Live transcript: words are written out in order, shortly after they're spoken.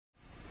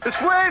It's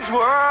Wade's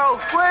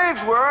World!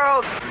 Wade's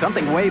World!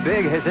 Something way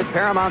big has hit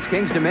Paramount's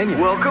King's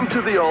Dominion. Welcome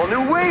to the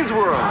all-new Wade's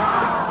World!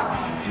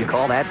 You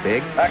call that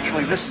big?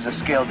 Actually, this is a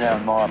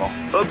scaled-down model.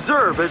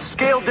 Observe as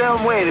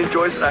scaled-down Wade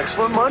enjoys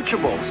excellent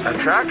Lunchables,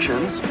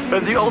 attractions,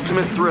 and the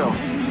ultimate thrill,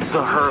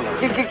 the hurler.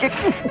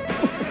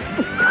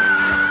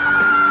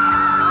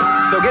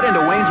 So get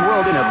into Wayne's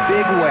World in a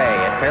big way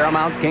at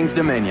Paramount's King's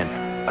Dominion.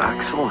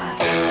 Excellent.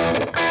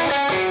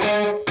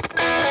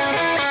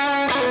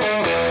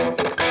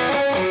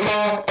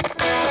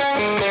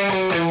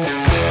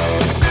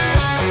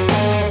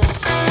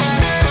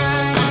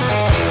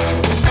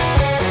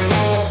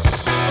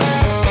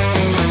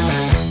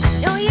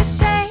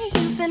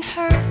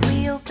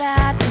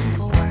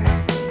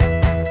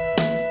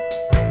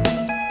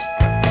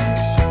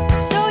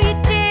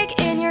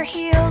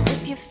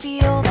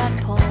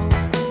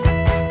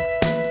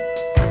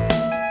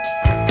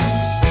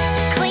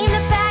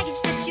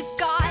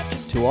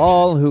 To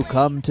all who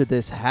come to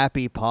this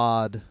happy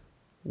pod,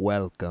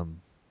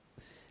 welcome.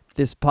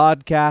 This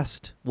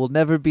podcast will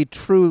never be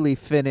truly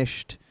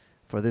finished,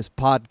 for this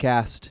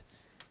podcast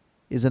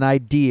is an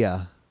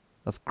idea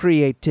of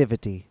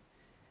creativity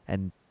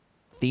and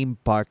theme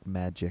park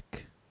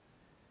magic.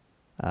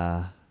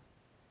 I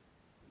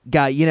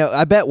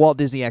bet Walt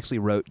Disney actually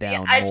wrote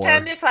down I more.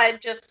 tend if I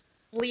just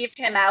leave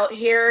him out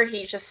here,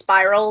 he just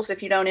spirals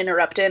if you don't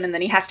interrupt him, and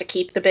then he has to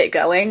keep the bit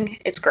going.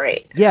 It's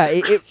great. Yeah,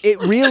 it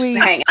really Just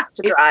hang out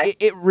to dry.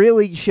 it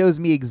really shows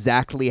me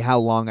exactly how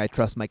long I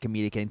trust my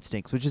comedic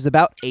instincts, which is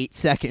about 8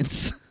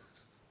 seconds.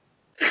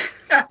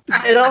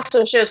 It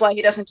also shows why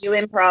he doesn't do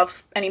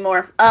improv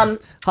anymore.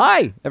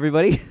 Hi,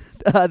 everybody.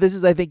 This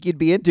is I Think You'd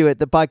Be Into It,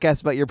 the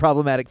podcast about your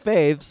problematic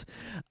faves.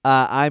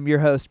 I'm your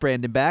host,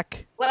 Brandon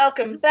Beck.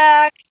 Welcome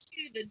back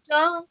to the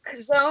Dunk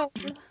Zone.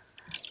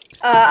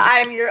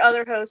 I'm your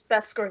other host,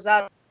 Beth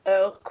Scorzato,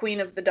 Queen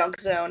of the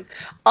Dunk Zone.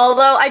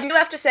 Although I do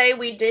have to say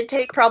we did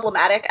take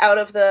problematic out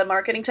of the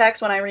marketing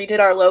text when I redid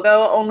our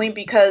logo, only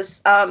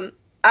because, I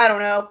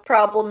don't know,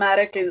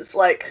 problematic is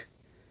like,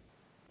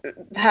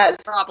 has...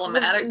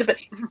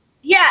 Problematic?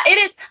 Yeah, it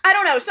is. I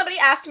don't know. Somebody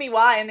asked me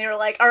why, and they were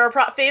like, are our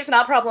faves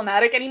not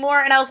problematic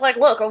anymore? And I was like,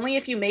 look, only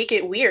if you make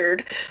it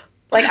weird.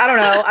 Like, I don't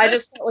know. I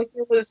just felt like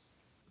there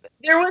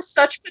was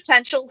such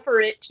potential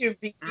for it to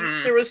be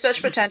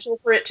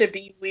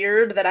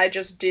weird that I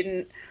just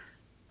didn't.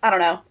 I don't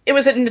know. It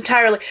was an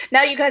entirely,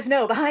 now you guys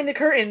know, behind the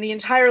curtain, the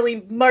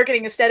entirely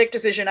marketing aesthetic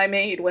decision I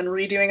made when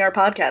redoing our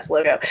podcast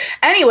logo.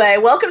 Anyway,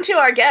 welcome to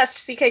our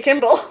guest, CK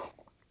Kimball.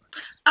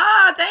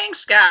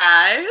 Thanks,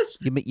 guys.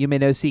 You may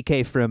know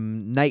CK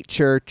from Night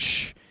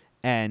Church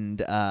and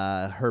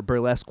her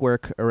burlesque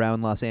work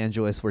around Los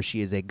Angeles, where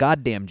she is a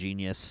goddamn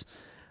genius.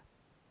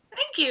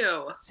 Thank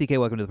you. CK,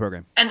 welcome to the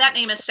program. And that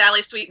name is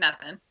Sally Sweet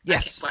Nothing.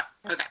 Yes.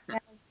 Okay.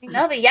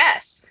 Another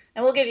yes.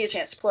 And we'll give you a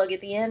chance to plug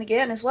at the end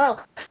again as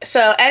well.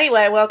 So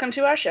anyway, welcome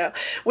to our show.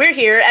 We're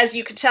here, as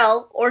you could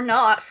tell, or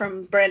not,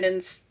 from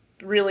Brandon's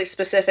really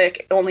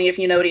specific, only if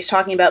you know what he's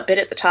talking about, bit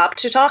at the top,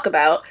 to talk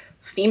about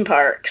theme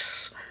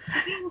parks.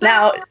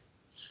 Now,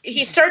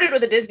 he started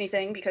with a Disney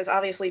thing, because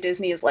obviously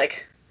Disney is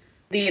like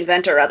the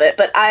inventor of it,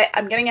 but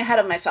I'm getting ahead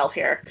of myself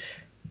here,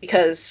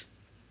 because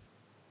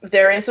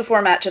there is a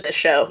format to this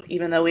show,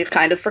 even though we've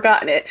kind of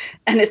forgotten it,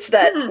 and it's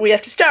that we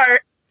have to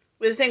start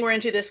with the thing we're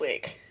into this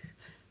week.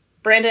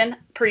 Brandon,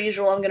 per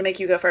usual, I'm going to make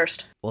you go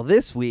first. Well,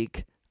 this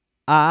week,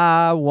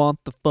 I want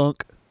the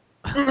funk.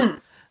 I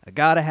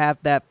gotta have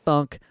that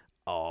funk.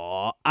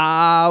 Oh,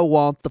 I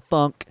want the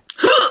funk.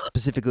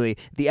 Specifically,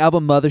 the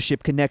album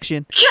Mothership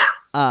Connection.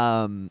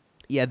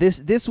 Yeah,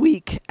 this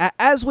week,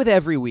 as with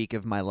every week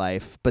of my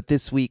life, but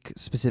this week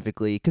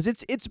specifically, because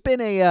it's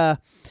been a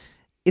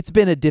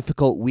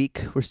difficult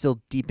week. We're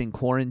still deep in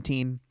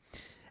quarantine,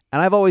 and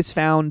I've always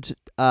found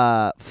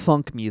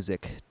funk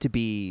music to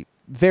be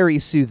very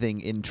soothing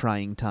in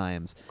trying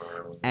times.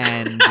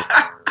 And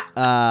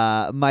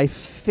my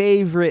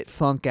favorite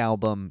funk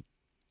album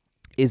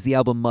is the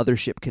album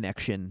Mothership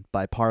Connection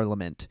by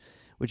Parliament,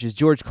 which is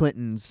George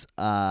Clinton's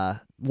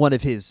one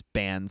of his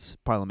bands,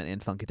 Parliament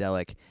and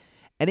Funkadelic.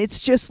 And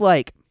it's just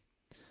like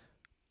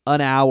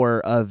an hour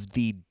of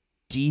the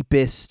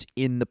deepest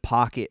in the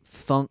pocket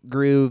funk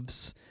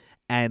grooves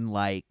and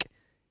like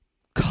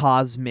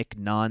cosmic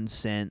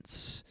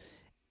nonsense.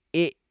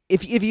 If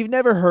you've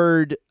never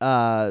heard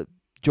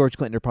George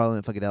Clinton or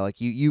Parliament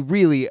Funkadelic, you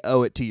really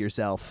owe it to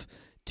yourself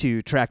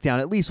to track down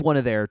at least one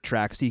of their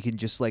tracks so you can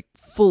just like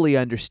fully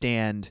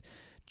understand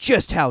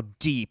just how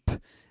deep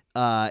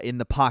in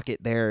the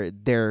pocket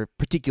their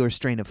particular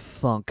strain of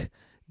funk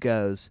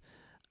goes.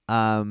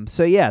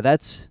 So yeah,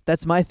 that's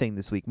my thing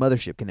this week,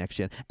 Mothership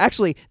Connection.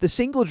 Actually, the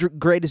single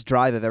greatest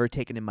drive I've ever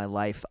taken in my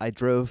life, I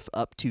drove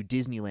up to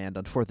Disneyland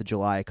on 4th of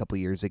July a couple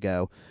years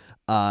ago,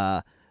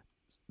 under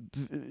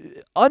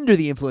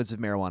the influence of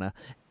marijuana,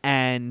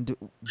 and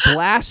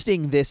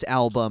blasting this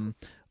album,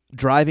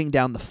 driving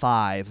down the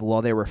 5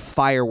 while there were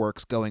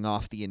fireworks going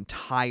off the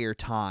entire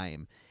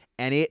time,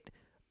 and it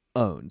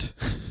owned.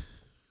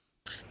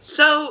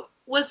 So,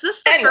 was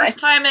this the first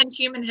time in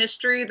human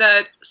history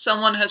that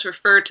someone has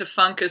referred to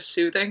funk as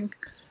soothing?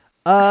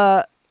 we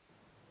do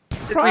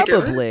it?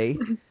 Probably.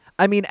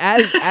 I mean,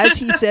 as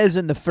he says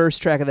in the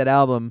first track of that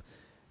album,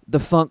 the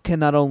funk can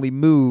not only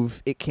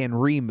move, it can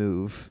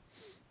remove.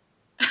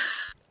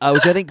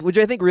 Which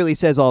I think really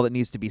says all that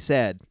needs to be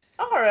said.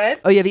 All right.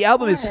 Oh yeah, the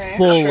album is Alright,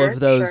 full sure, of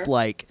those sure.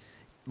 like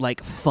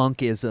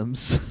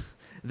funkisms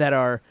that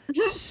are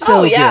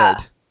so Oh, yeah.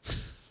 good.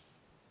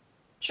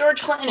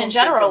 George Clinton in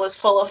general is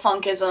full of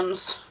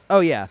funkisms. Oh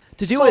yeah, to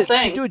It's do the whole to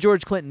thing. do a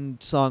George Clinton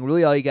song,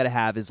 really all you got to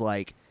have is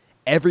like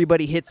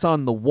everybody hits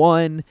on the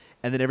one,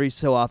 and then every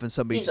so often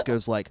somebody He's just a-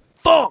 goes like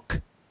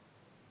funk.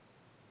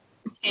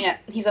 Yeah,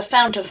 he's a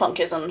fount of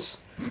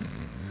funkisms.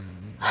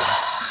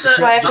 So,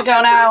 Do I have to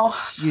go now?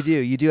 You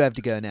do have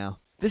to go now.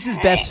 This is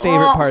Beth's favorite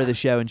well- part of the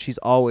show, and she's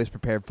always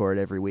prepared for it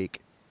every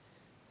week.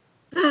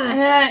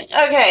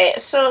 Okay,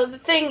 so the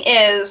thing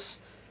is,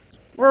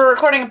 we're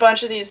recording a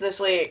bunch of these this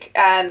week,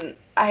 and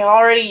I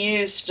already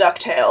used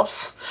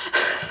DuckTales.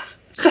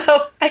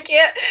 So I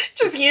can't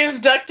just use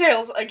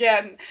DuckTales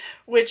again,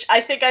 which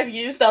I think I've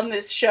used on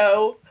this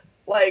show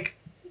like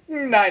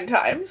 9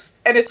 times,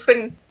 and it's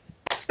been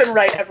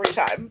right every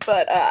time,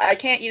 but I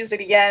can't use it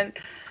again.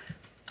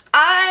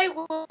 I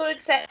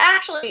would say,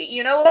 actually,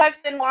 you know what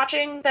I've been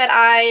watching that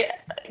I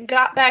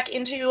got back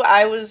into?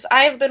 I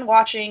have been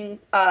watching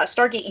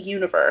Stargate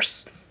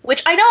Universe,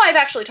 which I know I've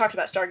actually talked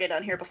about Stargate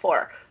on here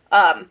before.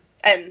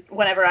 And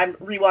whenever I'm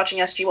rewatching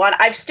SG-1,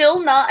 I've still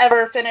not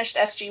ever finished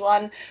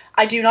SG-1.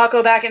 I do not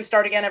go back and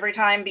start again every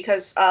time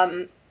because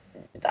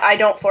I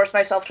don't force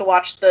myself to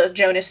watch the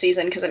Jonas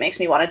season because it makes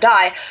me want to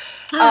die.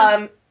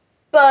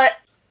 But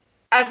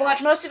I've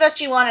watched most of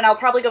SG-1, and I'll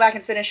probably go back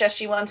and finish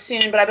SG-1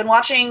 soon, but I've been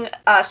watching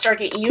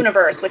Stargate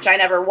Universe, which I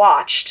never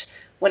watched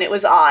when it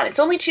was on. It's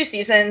only 2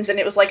 seasons, and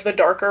it was like the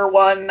darker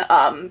one.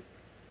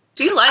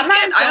 Do you like I'm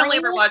not it? I only enjoying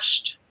ever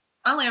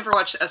it.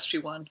 watched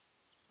SG-1.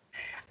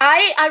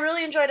 I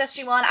really enjoyed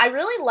SG-1. I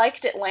really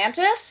liked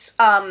Atlantis.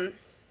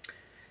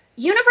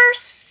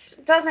 Universe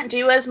doesn't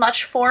do as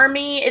much for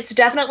me. It's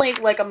definitely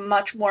like a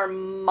much more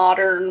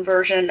modern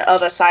version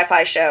of a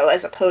sci-fi show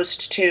as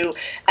opposed to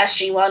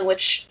SG-1,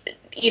 which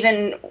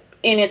even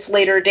in its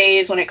later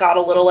days when it got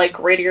a little like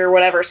grittier or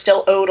whatever,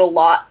 still owed a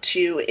lot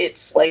to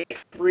its like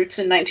roots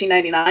in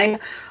 1999.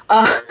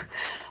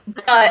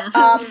 But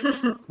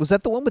Was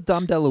that the one with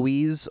Dom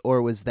DeLuise,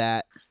 or was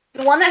that?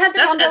 the one that had the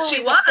That's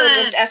Tom DeLuise SG-1. episode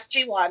was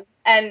SG-1,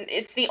 and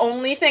it's the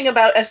only thing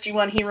about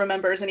SG-1 he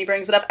remembers, and he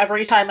brings it up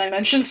every time I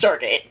mention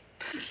Stargate.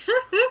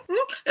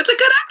 It's a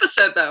good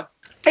episode, though.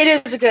 It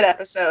is a good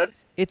episode.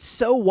 It's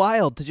so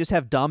wild to just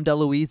have Dom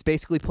DeLuise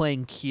basically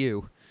playing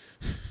Q.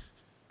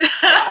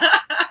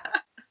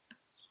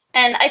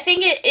 And I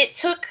think it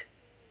took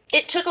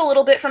a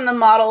little bit from the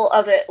model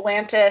of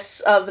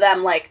Atlantis, of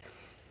them like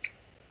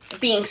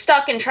being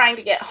stuck and trying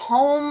to get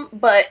home,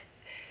 but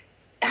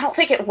I don't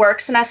think it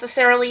works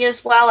necessarily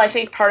as well. I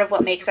think part of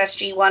what makes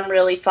SG-1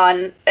 really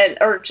fun,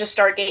 or just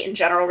Stargate in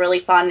general really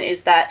fun,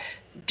 is that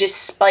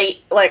despite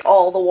like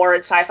all the war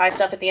and sci-fi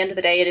stuff, at the end of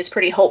the day, it is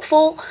pretty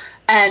hopeful.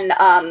 And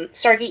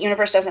Stargate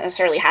Universe doesn't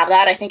necessarily have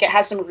that. I think it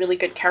has some really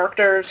good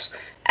characters,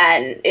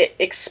 and it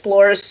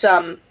explores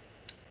some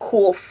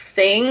cool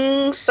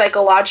things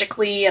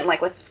psychologically and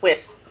like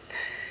with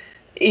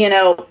you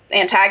know,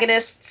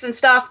 antagonists and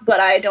stuff,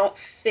 but I don't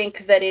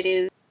think that it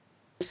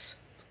is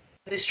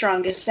the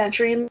strongest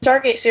entry in the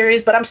Stargate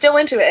series, but I'm still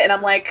into it, and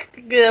I'm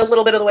like a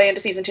little bit of the way into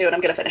season 2, and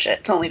I'm gonna finish it.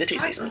 It's only the 2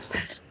 seasons.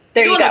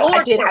 There you Doing go. the I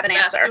Lord's did work, have an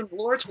Beth, answer. doing the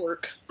Lord's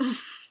work.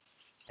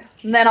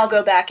 And then I'll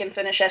go back and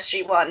finish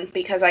SG-1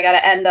 because I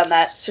gotta end on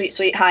that sweet,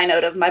 sweet high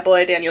note of my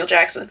boy Daniel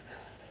Jackson.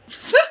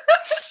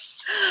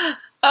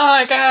 Oh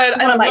my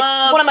god, One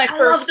of my I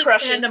first love the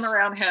crushes. fandom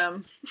around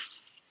him.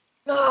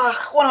 Ugh,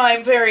 one of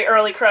my very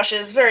early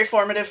crushes, very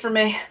formative for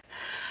me.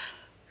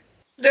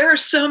 There are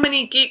so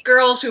many geek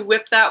girls who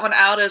whip that one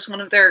out as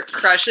one of their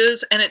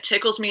crushes, and it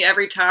tickles me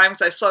every time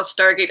because I saw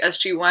Stargate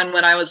SG-1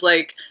 when I was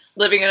like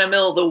living in the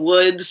middle of the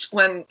woods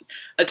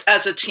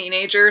as a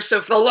teenager.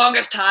 So for the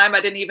longest time, I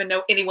didn't even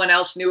know anyone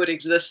else knew it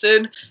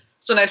existed.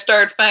 So when I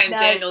started finding Nice.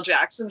 Daniel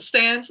Jackson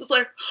stans, it's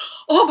like,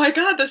 oh my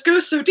god, this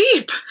goes so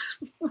deep.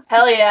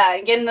 Hell yeah,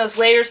 and getting those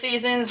later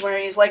seasons where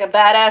he's like a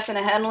badass in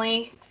a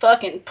Henley,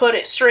 fucking put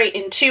it straight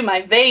into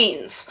my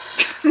veins.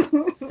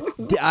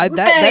 That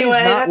Anyway, is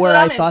not that's where what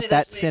I I'm thought into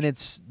that this week.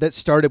 sentence that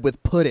started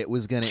with "put it"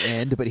 was going to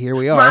end, but here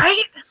we are.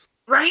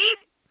 Right?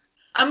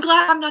 I'm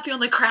glad I'm not the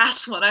only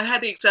crass one. I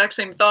had the exact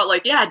same thought,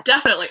 like, yeah,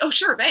 definitely. Oh,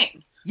 sure,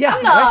 Bane. Yeah,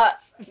 I'm right?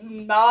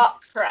 not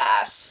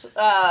crass,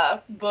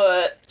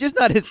 but Just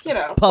not as you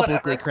know,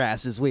 publicly whatever.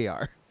 crass as we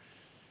are.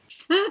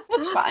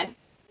 That's fine.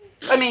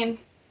 I mean,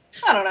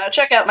 I don't know.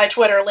 Check out my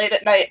Twitter late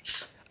at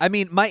night. I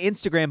mean, my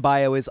Instagram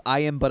bio is "I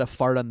am but a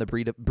fart on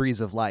the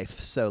breeze of life."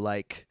 So,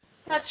 like,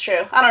 That's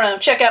true. I don't know.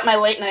 Check out my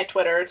late night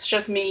Twitter. It's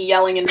just me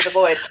yelling into the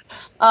void.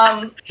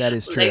 that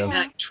is Late true.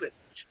 night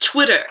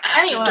Twitter. After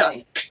Anyway,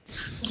 dark.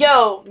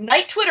 yo,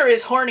 night Twitter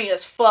is horny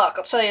as fuck.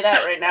 I'll tell you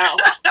that right now.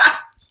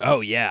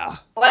 Oh yeah.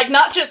 Like,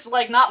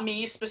 not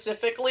me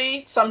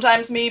specifically,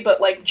 sometimes me, but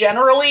like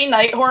generally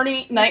night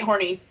horny. Night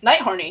horn.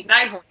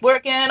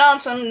 Working on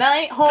some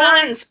night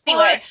horns.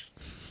 Anyway,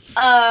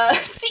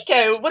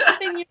 Seiko, what's the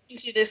thing you're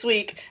into this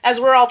week as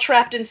we're all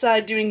trapped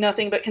inside doing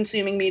nothing but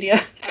consuming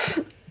media?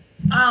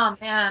 Oh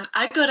man,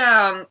 I go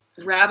down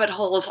rabbit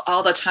holes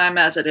all the time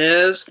as it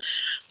is,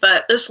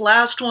 but this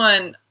last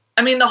one,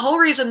 I mean, the whole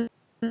reason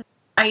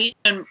I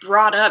even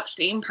brought up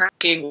theme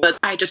parking was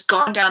I just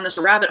gone down this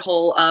rabbit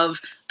hole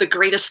of The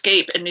Great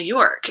Escape in New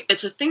York.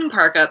 It's a theme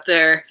park up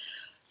there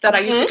that I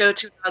used to go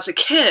to when I was a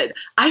kid.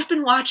 I've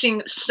been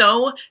watching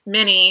so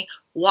many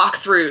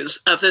walkthroughs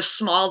of this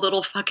small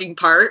little fucking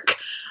park.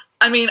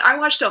 I mean, I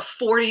watched a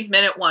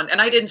 40-minute one,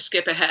 and I didn't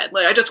skip ahead.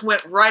 Like, I just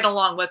went right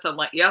along with them.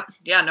 Like, yep,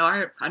 yeah, no,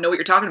 I know what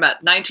you're talking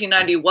about.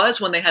 1990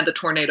 was when they had the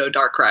Tornado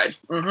Dark Ride.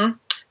 Mm-hmm.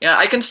 Yeah,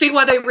 I can see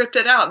why they ripped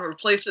it out and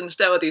replaced it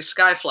instead with these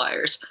Sky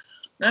Flyers.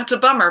 That's a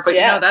bummer, but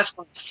yeah.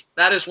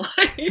 That is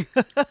life.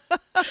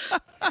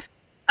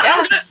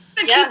 I'm gonna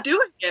keep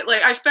doing it.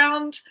 Like, I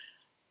found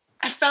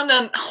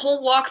a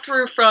whole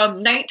walkthrough from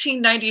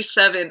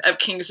 1997 of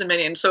King's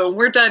Dominion. So when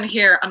we're done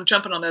here, I'm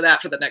jumping onto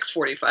that for the next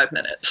 45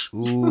 minutes.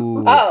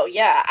 Ooh. Oh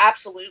yeah,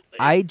 absolutely.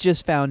 I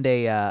just found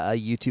a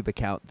YouTube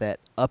account that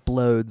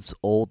uploads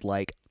old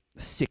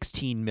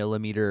 16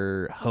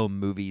 millimeter home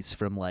movies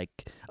from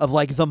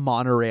the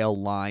monorail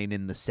line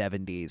in the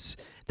 70s.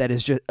 That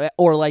is just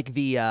or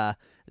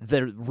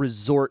the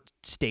resort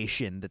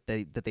station that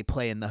they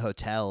play in the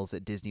hotels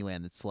at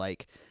Disneyland. It's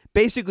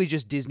basically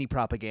just Disney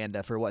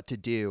propaganda for what to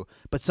do,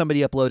 but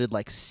somebody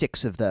uploaded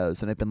 6 of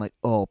those, and I've been like,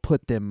 oh,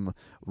 put them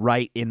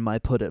right in my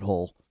put it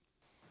hole.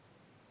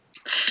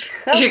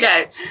 You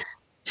guys.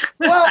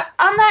 Well,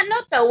 on that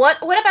note though, what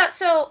about,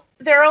 so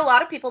there are a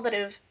lot of people that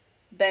have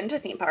been to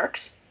theme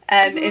parks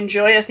and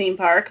enjoy a theme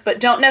park, but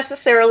don't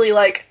necessarily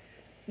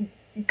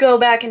go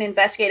back and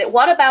investigate it.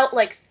 What about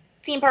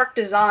theme park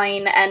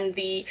design and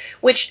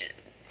which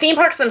theme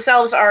parks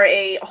themselves are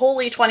a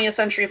wholly 20th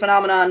century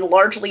phenomenon,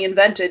 largely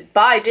invented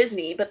by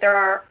Disney, but there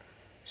are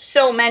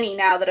so many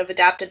now that have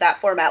adapted that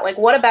format.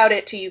 What about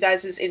it to you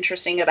guys is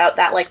interesting about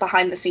that,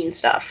 behind the scenes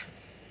stuff?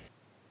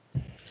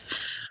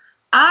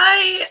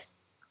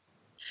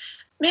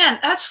 Man,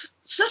 that's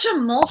such a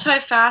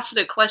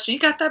multifaceted question. You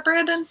got that,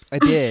 Brandon? I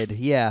did.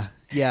 Yeah,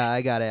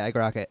 I got it. I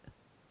grok it.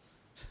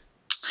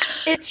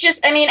 It's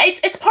just, I mean,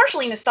 it's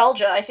partially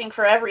nostalgia, I think,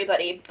 for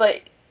everybody,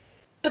 but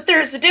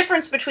there's a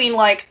difference between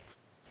a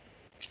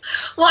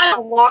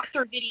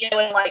walkthrough video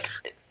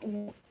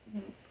and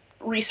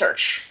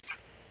research.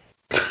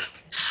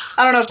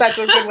 I don't know if that's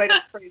a good way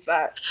to phrase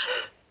that.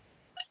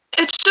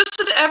 It's just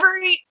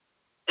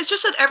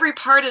that every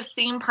part of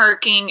theme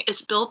parking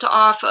is built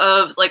off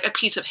of a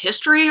piece of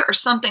history or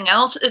something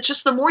else. It's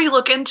just the more you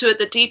look into it,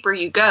 the deeper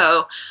you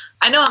go.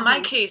 I know in my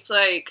case,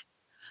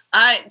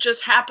 I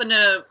just happen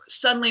to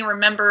suddenly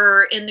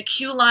remember in the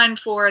queue line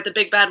for the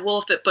Big Bad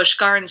Wolf at Busch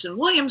Gardens in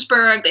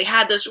Williamsburg, they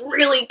had this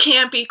really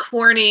campy,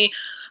 corny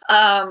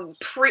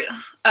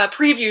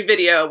preview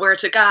video where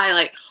it's a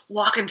guy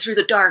walking through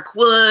the dark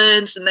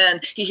woods, and then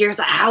he hears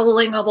the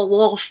howling of a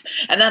wolf,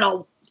 and then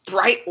a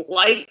bright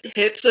light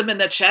hits him in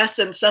the chest,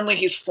 and suddenly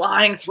he's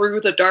flying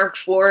through the dark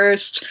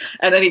forest,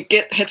 and then he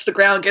hits the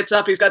ground, gets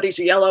up, he's got these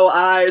yellow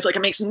eyes.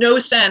 It makes no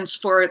sense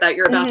for that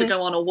you're about to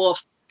go on a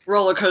wolf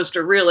roller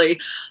coaster, really.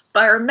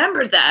 But I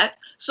remembered that,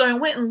 so I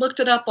went and looked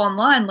it up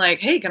online,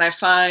 hey, can I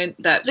find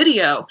that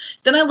video?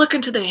 Then I look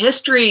into the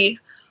history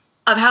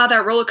of how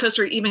that roller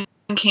coaster even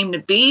came to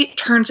be.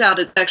 Turns out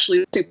it's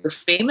actually super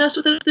famous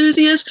with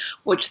enthusiasts,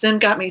 which then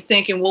got me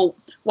thinking, well,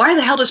 why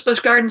the hell does Busch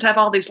Gardens have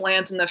all these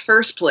lands in the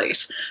first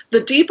place? The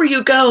deeper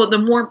you go, the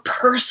more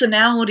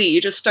personality you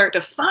just start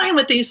to find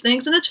with these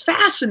things, and it's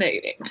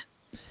fascinating.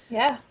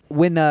 Yeah.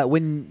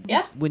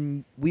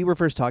 When we were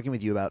first talking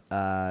with you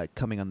about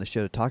coming on the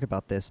show to talk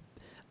about this,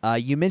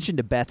 you mentioned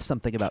to Beth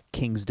something about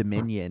King's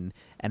Dominion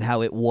and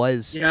how it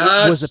was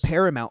a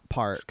Paramount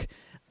park,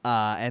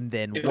 and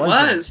then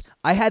wasn't.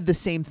 I had the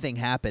same thing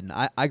happen.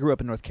 I grew up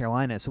in North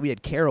Carolina, so we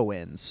had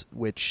Carowinds,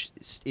 which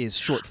is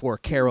short for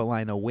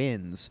Carolina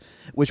Winds,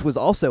 which was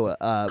also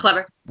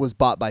clever. Was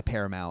bought by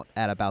Paramount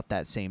at about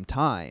that same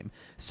time.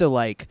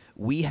 So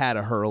we had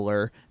a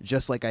hurler,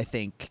 just like I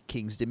think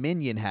King's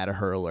Dominion had a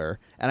hurler,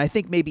 and I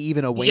think maybe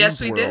even a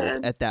Wayne's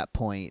World at that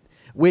point.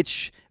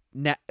 Which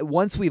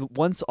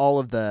once all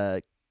of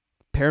the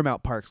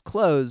Paramount parks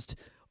closed,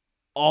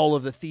 all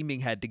of the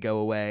theming had to go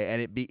away,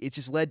 and it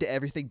just led to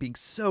everything being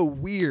so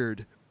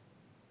weird.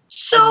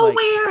 So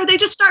weird. They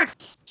just start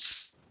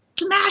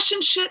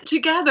smashing shit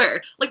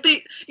together.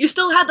 You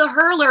still had the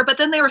hurler, but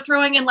then they were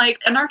throwing in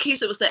in our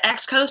case it was the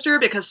X coaster,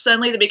 because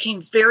suddenly they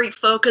became very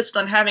focused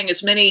on having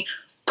as many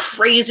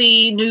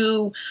crazy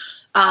new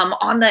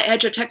on the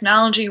edge of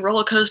technology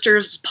roller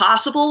coasters as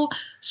possible.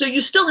 So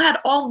you still had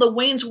all the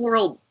Wayne's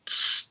World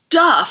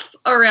stuff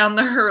around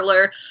the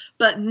hurler,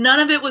 but none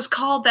of it was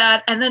called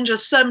that, and then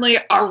just suddenly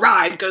a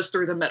ride goes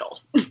through the middle.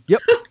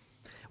 Yep.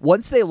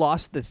 Once they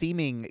lost the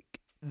theming,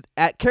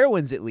 at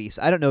Carowinds at least,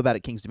 I don't know about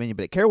at King's Dominion,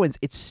 but at Carowinds,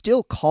 it's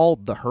still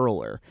called the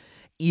hurler,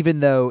 even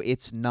though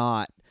it's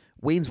not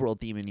Wayne's World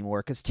theme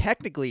anymore, because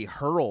technically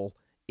hurl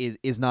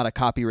is not a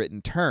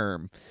copywritten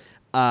term.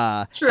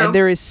 True. And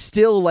there is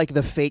still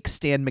the fake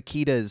Stan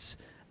Mikitas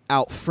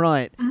out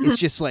front is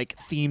just like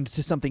themed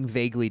to something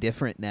vaguely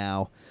different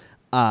now.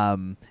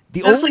 Ours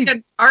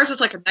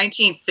is like a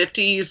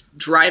 1950s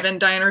drive-in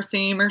diner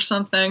theme or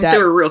something. They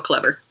were real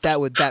clever.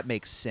 That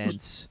makes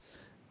sense.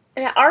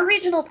 Yeah, our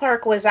regional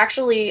park was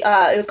actually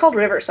it was called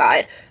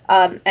Riverside,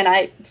 and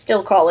I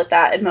still call it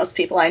that, and most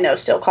people I know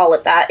still call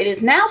it that. It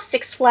is now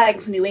Six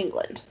Flags New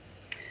England,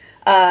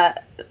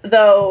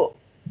 though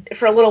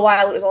for a little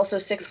while it was also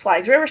Six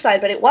Flags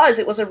Riverside, but it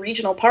was a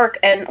regional park.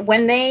 And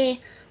when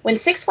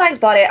Six Flags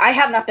bought it, I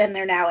have not been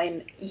there now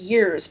in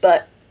years,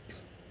 but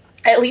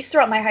at least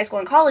throughout my high school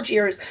and college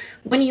years,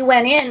 when you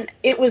went in,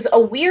 it was a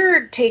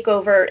weird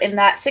takeover in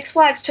that Six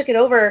Flags took it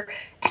over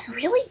and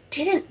really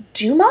didn't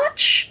do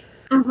much.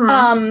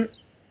 Mm-hmm.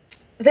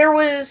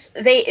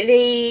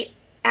 They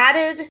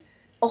added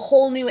a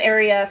whole new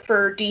area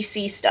for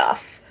DC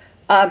stuff,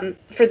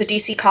 for the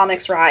DC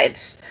Comics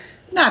rides.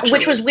 Naturally.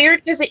 Which was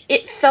weird because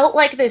it felt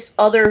like this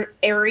other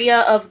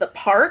area of the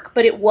park,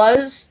 but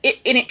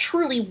it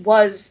truly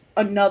was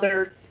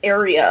another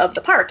area of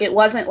the park. It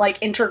wasn't like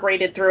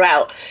integrated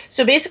throughout.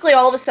 So basically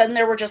all of a sudden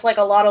there were just like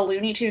a lot of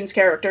Looney Tunes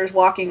characters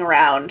walking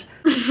around.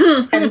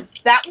 And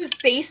that was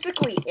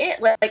basically it.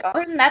 Like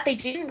other than that, they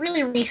didn't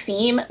really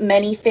retheme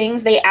many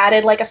things. They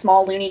added like a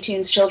small Looney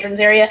Tunes children's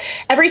area.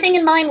 Everything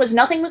in mine was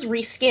nothing was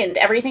reskinned.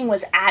 Everything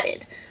was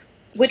added,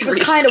 which was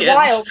kind of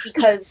wild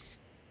because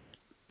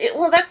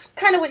that's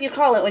kind of what you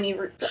call it when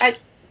you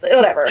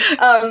whatever.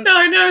 No,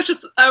 I know. It's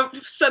just I've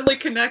suddenly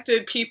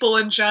connected people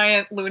in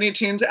giant Looney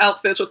Tunes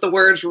outfits with the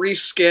words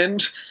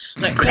reskinned.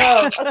 Like,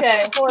 oh,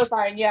 okay,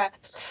 horrifying. Yeah,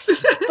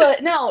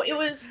 but no, it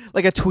was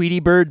like a Tweety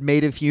bird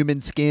made of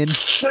human skin.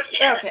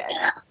 Okay,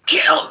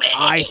 kill me.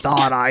 I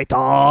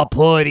thought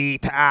putty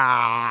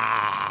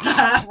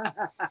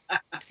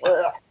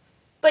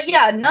But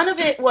yeah, none of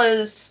it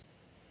was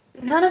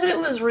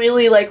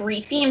really like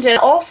rethemed, and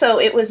also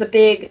it was a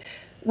big,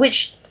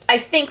 which I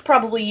think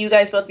probably you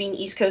guys both being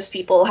East Coast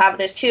people have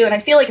this too, and I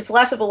feel like it's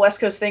less of a West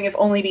Coast thing, if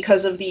only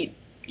because of the,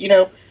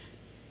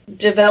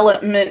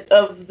 development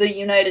of the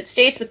United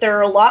States, but there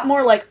are a lot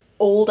more like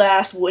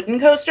old-ass wooden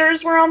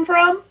coasters where I'm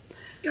from.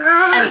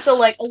 Yes. And so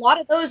like a lot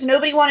of those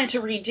nobody wanted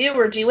to redo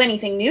or do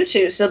anything new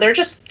to, so they're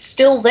just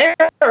still there,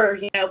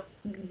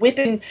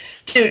 whipping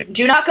to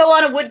don't go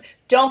on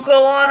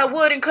a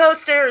wooden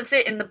coaster and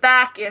sit in the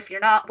back if you're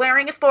not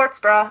wearing a sports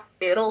bra.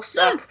 It'll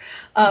suck.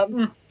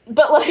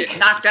 But like get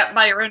knocked out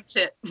by your own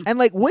tit. And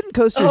like wooden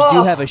coasters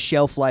do have a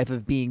shelf life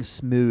of being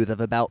smooth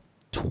of about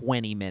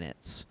 20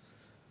 minutes.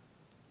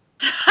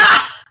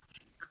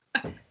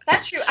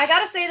 That's true. I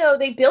gotta say though,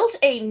 they built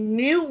a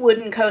new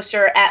wooden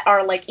coaster at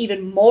our like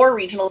even more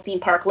regional theme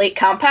park, Lake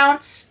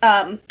Compounce,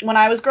 when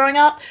I was growing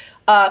up,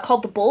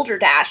 called the Boulder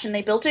Dash, and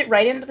they built it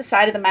right into the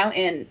side of the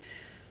mountain.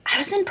 I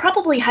was in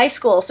probably high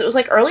school, so it was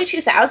like early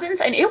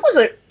 2000s, and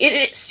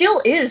it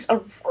still is a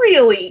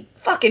really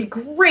fucking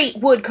great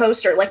wood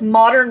coaster, like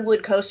modern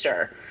wood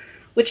coaster,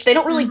 which they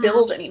don't really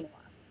build anymore.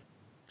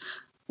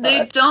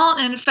 They don't.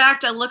 In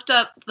fact, I looked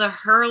up the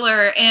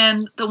Hurler,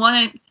 and the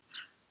one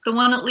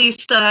at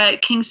least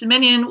at King's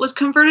Dominion was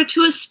converted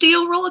to a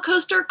steel roller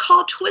coaster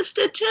called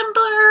Twisted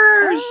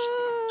Timbers.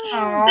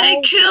 Oh.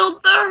 They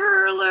killed the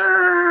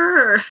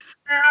Hurler.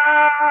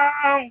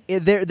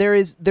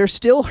 They're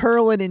still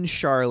hurling in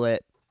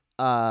Charlotte.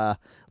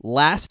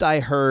 Last I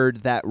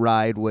heard, that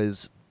ride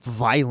was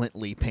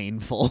violently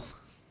painful.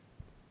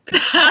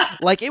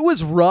 Like it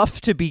was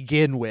rough to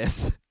begin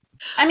with.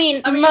 I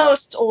mean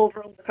most old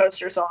roller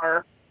coasters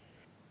are.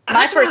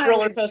 My first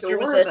roller coaster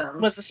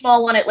was a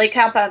small one at Lake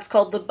Compounce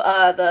called the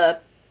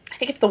I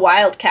think it's the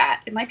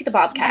Wildcat. It might be the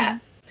Bobcat.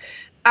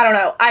 I don't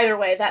know. Either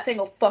way, that thing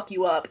will fuck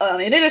you up.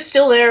 And it is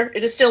still there.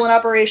 It is still in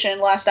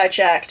operation. Last I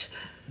checked.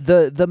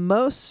 The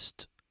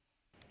most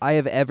I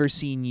have ever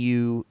seen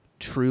you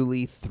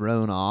truly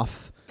thrown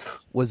off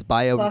was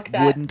by a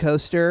wooden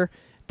coaster.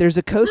 There's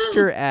a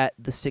coaster at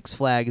the Six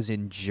Flags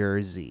in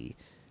Jersey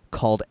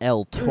called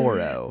El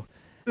Toro.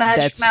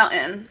 Magic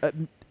Mountain.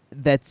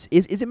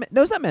 Is it?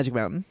 No, it's not Magic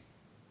Mountain.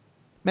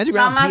 Magic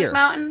Mountain's Magic here.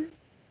 Mountain?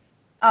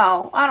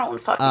 Oh, I don't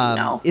fucking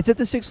know. It's at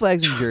the Six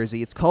Flags in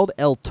Jersey. It's called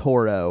El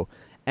Toro,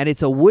 and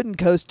it's a wooden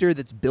coaster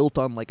that's built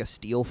on like a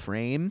steel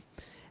frame.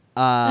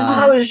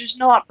 I was just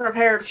not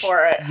prepared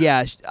for it.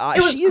 Yeah,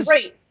 it was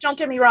great. Don't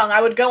get me wrong;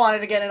 I would go on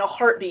it again in a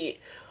heartbeat.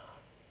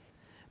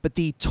 But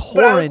the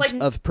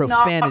torrent of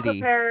profanity. Not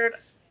prepared.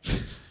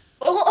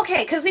 Well,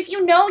 okay, because if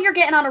you know you're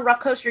getting on a rough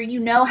coaster, you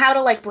know how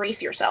to, like,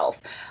 brace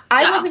yourself.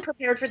 I wasn't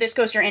prepared for this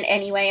coaster in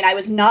any way, and I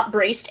was not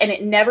braced, and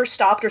it never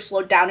stopped or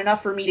slowed down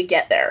enough for me to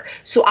get there.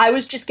 So I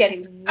was just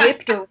getting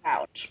whipped around.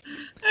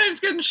 I was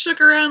getting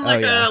shook around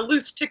like a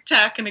loose Tic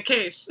Tac in a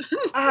case.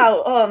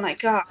 Oh my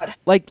God.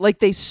 Like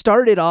they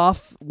started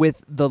off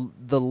with the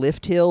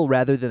lift hill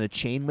rather than a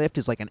chain lift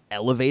is like an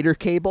elevator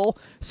cable,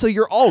 so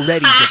you're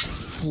already just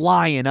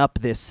flying up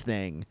this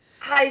thing.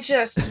 I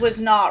just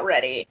was not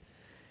ready.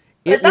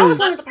 That was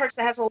one of the parks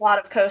that has a lot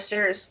of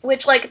coasters,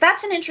 which, like,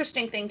 that's an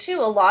interesting thing, too.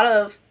 A lot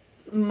of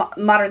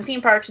modern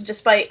theme parks,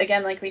 despite,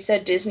 again, like we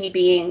said, Disney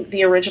being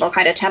the original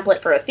kind of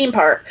template for a theme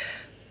park,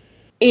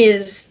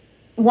 is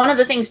one of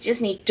the things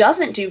Disney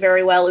doesn't do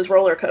very well is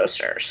roller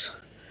coasters.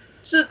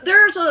 So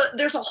there's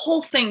a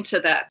whole thing to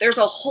that. There's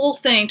a whole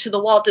thing to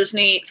the Walt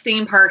Disney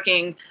theme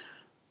parking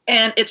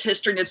and its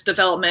history and its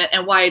development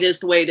and why it is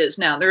the way it is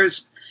now.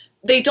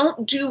 They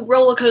don't do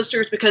roller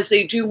coasters because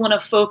they do want to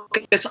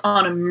focus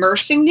on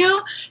immersing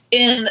you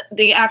in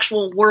the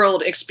actual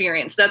world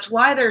experience. That's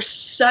why there's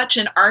such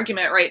an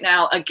argument right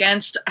now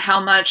against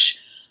how much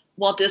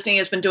Walt Disney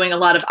has been doing a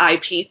lot of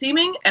IP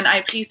theming. And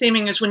IP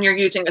theming is when you're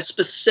using a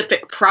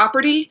specific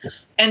property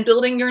and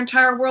building your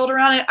entire world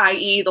around it,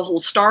 i.e. the whole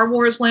Star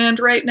Wars land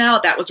right now.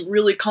 That was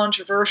really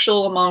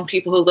controversial among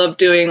people who love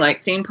doing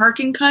like theme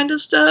parking kind of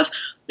stuff.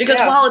 Because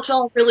while it's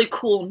all really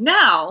cool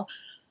now,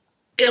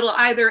 it'll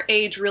either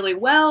age really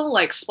well,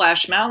 like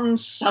Splash Mountain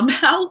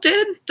somehow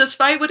did,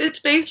 despite what it's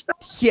based on.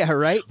 Yeah,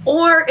 right?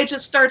 Or it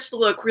just starts to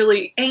look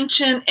really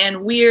ancient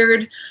and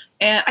weird.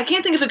 And I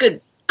can't think of a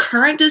good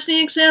current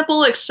Disney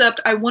example, except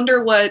I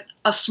wonder what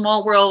A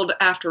Small World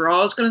After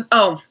All is going to...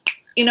 Oh,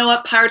 you know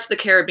what? Pirates of the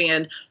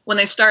Caribbean. When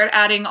they start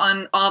adding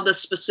on all the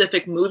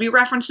specific movie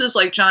references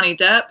like Johnny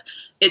Depp,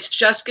 it's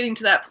just getting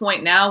to that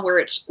point now where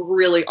it's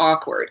really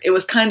awkward. It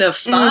was kind of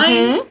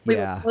fine. We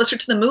were closer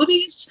to the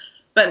movies.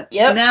 But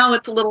now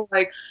it's a little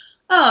like,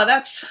 oh,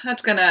 that's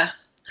gonna.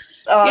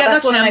 Oh, yeah,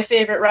 that's one of my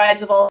favorite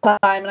rides of all time,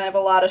 and I have a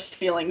lot of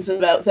feelings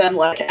about them,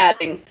 like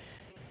adding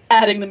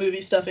the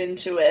movie stuff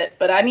into it.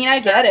 But I mean, I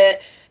get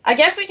it. I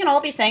guess we can all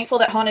be thankful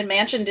that Haunted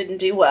Mansion didn't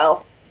do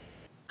well.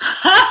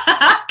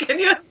 Can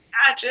you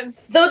imagine?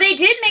 Though they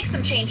did make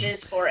some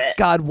changes for it.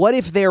 God, what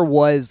if there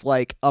was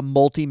like a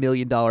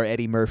multi-million-dollar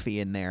Eddie Murphy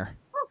in there?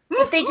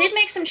 But they did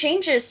make some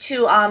changes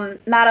to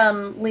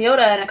Madame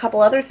Leota and a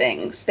couple other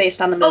things based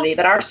on the movie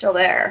that are still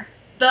there.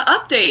 The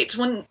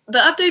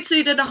updates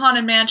they did to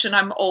Haunted Mansion,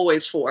 I'm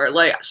always for.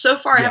 Like, so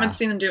far I haven't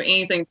seen them do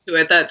anything to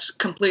it that's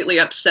completely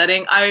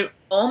upsetting. I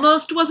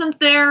almost wasn't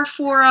there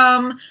for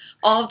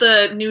all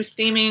the new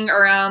theming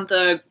around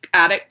the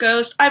attic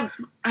ghost. I've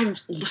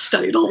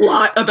studied a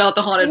lot about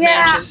the Haunted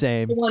Mansion.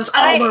 Same. The ones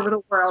all over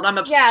the world. I'm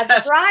obsessed.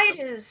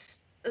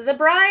 Yeah, the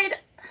bride.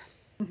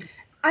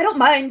 I don't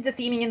mind the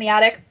theming in the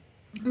attic.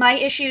 My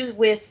issue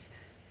with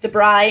the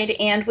bride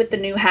and with the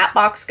new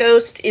Hatbox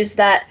Ghost is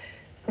that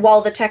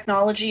while the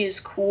technology is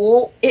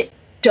cool, it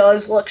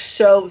does look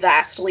so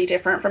vastly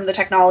different from the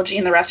technology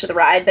in the rest of the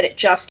ride that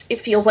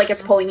it feels like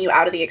it's pulling you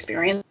out of the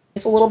experience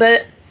a little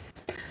bit.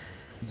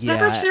 Yeah.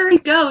 Pepper's Fairy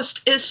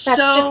Ghost is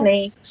so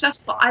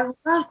successful. I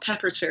love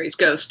Pepper's Fairy's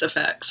ghost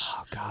effects.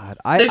 Oh, God.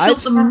 They feel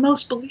the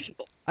most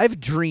believable. I've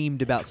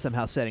dreamed about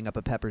somehow setting up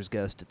a Pepper's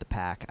Ghost at the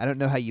Pack. I don't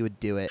know how you would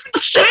do it.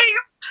 Same.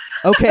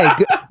 Okay,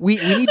 we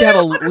need to have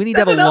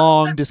a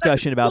long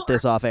discussion about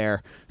this off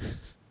air.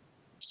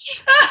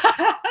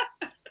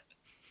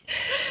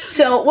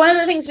 So one of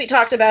the things we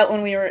talked about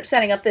when we were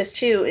setting up this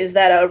too is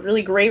that a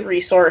really great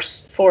resource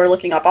for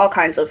looking up all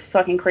kinds of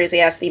fucking crazy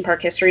ass theme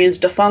park history is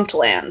Defunct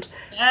Land.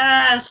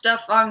 Yes,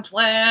 Defunct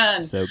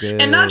Land. So good.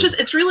 And not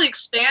just, it's really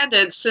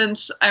expanded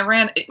since I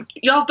ran.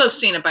 Y'all have both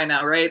seen it by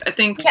now, right? I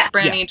think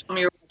Brandy, you told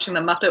me you were watching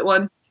the Muppet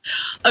one.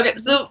 Okay,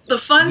 so the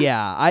fun.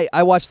 Yeah,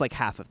 I watched like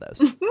half of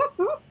those.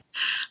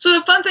 So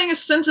the fun thing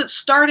is, since it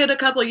started a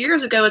couple of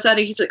years ago, is that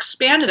he's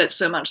expanded it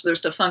so much. There's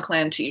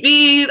Defunctland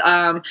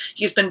TV.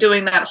 He's been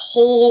doing that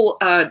whole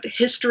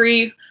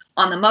history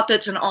on the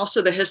Muppets, and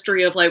also the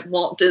history of like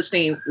Walt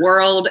Disney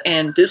World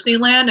and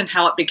Disneyland, and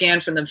how it began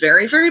from the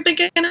very, very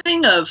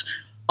beginning of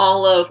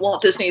all of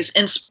Walt Disney's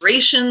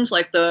inspirations,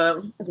 like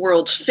the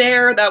World's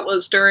Fair that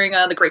was during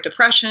the Great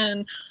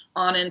Depression,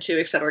 on into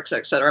et cetera, et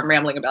cetera, et cetera. I'm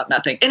rambling about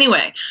nothing.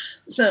 Anyway,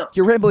 so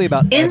you're rambling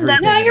about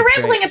everything. No, you're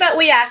rambling about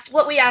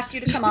what we asked you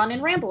to come on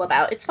and ramble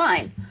about. It's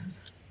fine.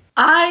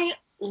 I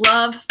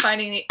love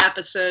finding the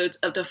episodes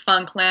of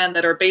Defunctland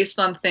that are based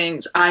on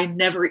things I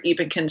never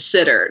even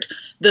considered.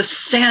 The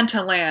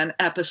Santaland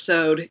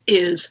episode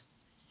is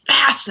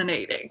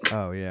fascinating.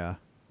 Oh, yeah.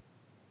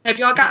 Have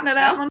y'all gotten to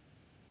that one?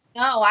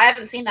 No, I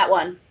haven't seen that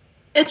one.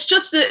 It's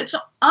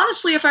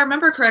honestly, if I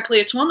remember correctly,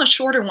 it's one of the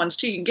shorter ones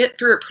too. You can get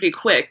through it pretty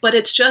quick, but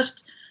it's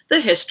just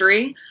the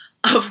history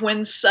of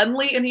when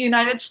suddenly in the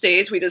United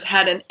States, we just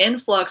had an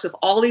influx of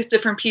all these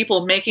different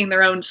people making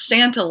their own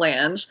Santa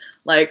lands,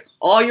 like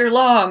all year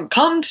long.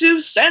 Come to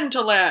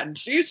Santaland,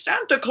 see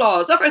Santa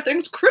Claus,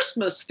 everything's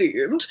Christmas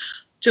themed,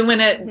 to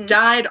when it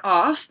died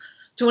off,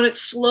 to when it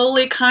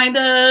slowly kind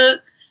of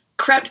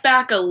crept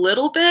back a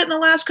little bit in the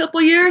last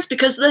couple of years,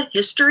 because the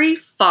history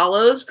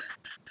follows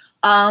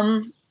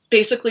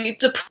basically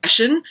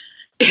depression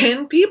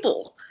in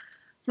people.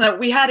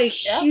 We had a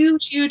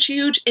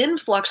huge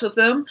influx of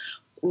them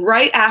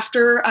right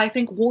after, I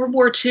think, World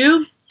War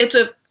II. It's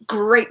a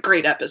great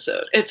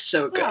episode. It's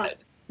so good.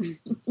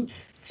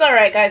 It's all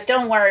right, guys.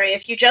 Don't worry.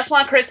 If you just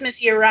want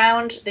Christmas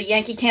year-round, the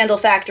Yankee Candle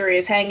Factory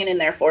is hanging in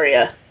there for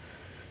you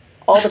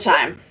all the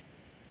time.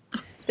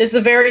 This is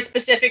a very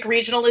specific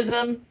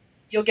regionalism.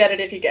 You'll get it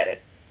if you get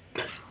it.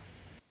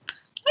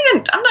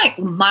 I'm like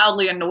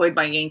mildly annoyed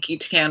by Yankee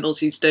candles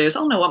these days. I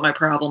don't know what my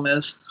problem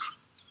is.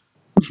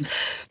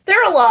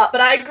 There are a lot,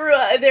 but I grew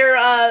up.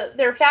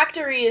 Their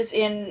factory is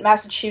in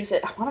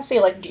Massachusetts. I want to say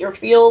like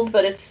Deerfield,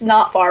 but it's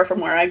not far from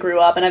where I grew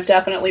up, and I've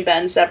definitely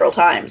been several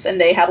times.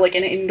 And they have like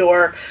an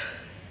indoor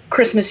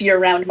Christmas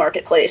year-round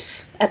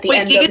marketplace at the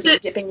end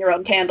of dipping your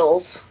own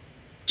candles.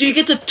 Do you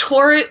get to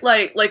tour it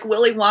like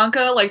Willy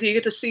Wonka? Like, do you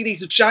get to see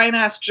these giant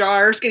ass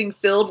jars getting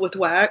filled with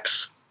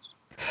wax?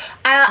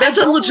 That's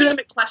a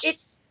legitimate question.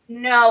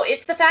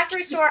 It's the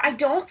factory store. I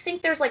don't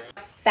think there's like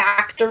a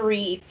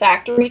factory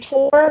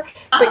tour,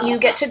 but you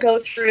get to go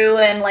through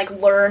and like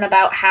learn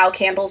about how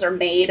candles are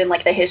made and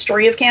like the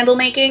history of candle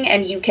making,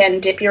 and you can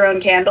dip your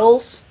own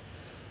candles.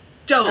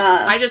 Dope.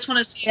 I just want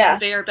to see a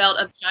conveyor belt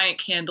of giant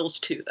candles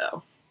too,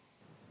 though.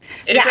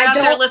 If you're out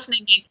there listening,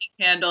 Yankee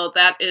Candle,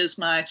 that is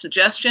my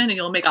suggestion, and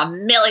you'll make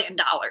 $1 million.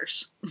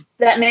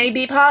 That may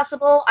be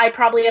possible. I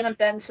probably haven't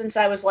been since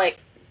I was like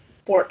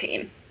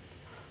 14.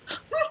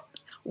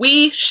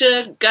 We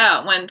should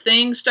go. When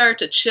things start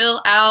to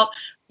chill out,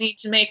 we need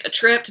to make a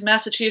trip to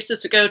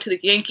Massachusetts to go to the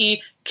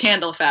Yankee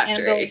Candle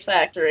Factory. Candle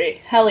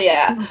Factory. Hell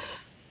yeah.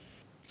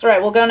 That's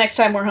right. We'll go next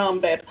time we're home,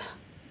 babe.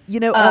 You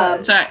know,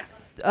 sorry.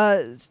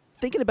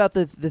 Thinking about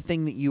the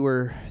thing that we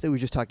were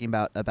just talking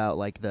about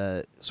like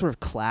the sort of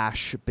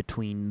clash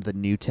between the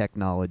new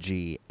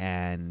technology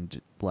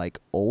and like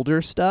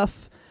older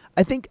stuff.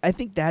 I think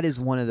that is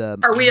one of the.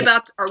 Are we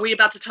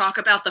about to talk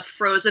about the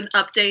Frozen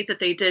update that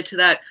they did to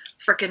that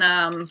frickin'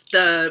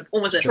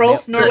 what was it?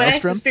 Trolls Norway.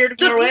 The Spirit of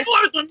Norway.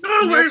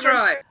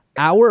 Right.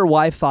 Our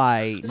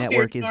Wi-Fi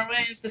network is.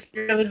 Norway is the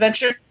Spirit of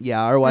Adventure.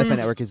 Yeah, our Wi-Fi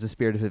network is the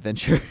Spirit of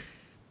Adventure.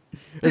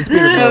 The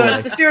Spirit of Norway.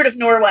 It's the Spirit of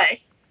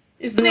Norway.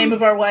 Is the name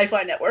of our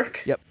Wi-Fi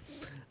network. Yep.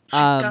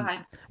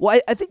 God.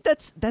 Well, I think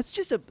that's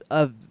just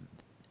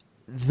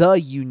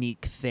the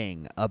unique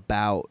thing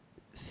about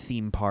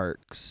theme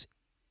parks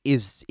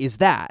is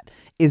that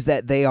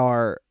they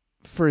are,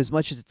 for as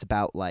much as it's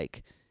about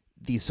like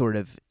these sort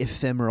of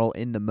ephemeral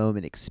in the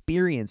moment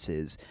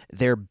experiences,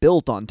 they're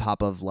built on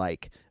top of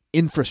like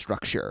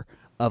infrastructure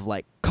of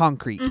like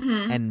concrete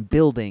and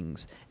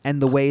buildings,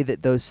 and the way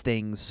that those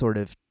things sort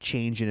of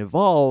change and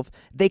evolve,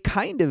 they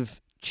kind of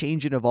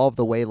change and evolve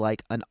the way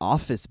like an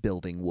office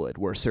building would,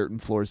 where certain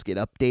floors get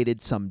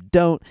updated, some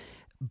don't.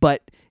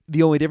 But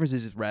the only difference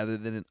is rather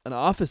than an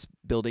office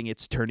building,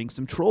 it's turning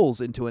some trolls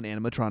into an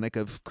animatronic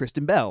of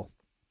Kristen Bell.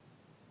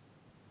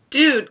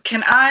 Dude,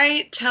 can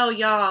I tell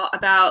y'all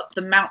about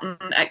the mountain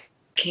at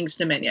King's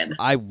Dominion?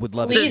 I would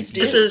love Please it. do.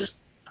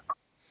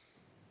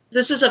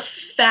 This is a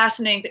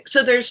fascinating thing.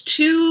 So there's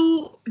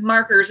 2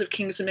 markers of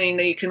King's Dominion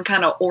that you can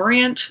kind of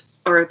orient,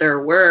 or there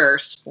were,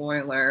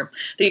 spoiler,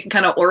 that you can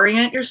kind of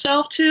orient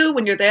yourself to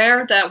when you're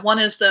there. That one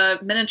is the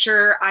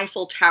miniature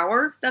Eiffel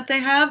Tower that they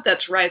have.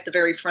 That's right at the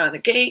very front of the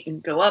gate. You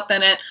can go up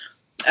in it.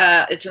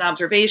 It's an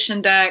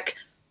observation deck.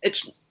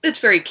 It's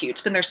very cute.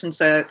 It's been there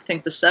since, I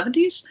think, the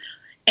 70s.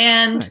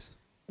 And Nice.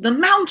 The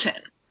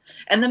mountain.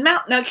 And the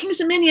mountain. Now, King's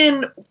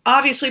Dominion,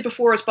 obviously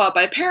before it was bought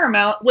by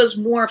Paramount, was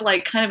more of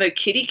like kind of a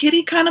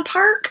kitty kind of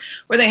park,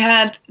 where they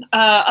had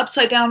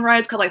upside down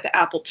rides called like the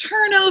Apple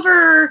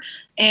Turnover,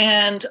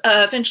 and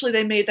eventually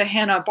they made the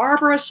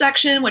Hanna-Barbera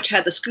section, which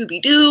had the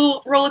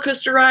Scooby-Doo roller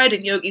coaster ride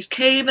and Yogi's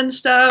Cave and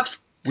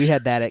stuff. We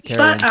had that at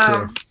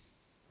Carowinds too.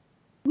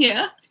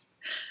 Yeah.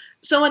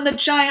 So in the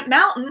giant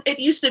mountain, it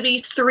used to be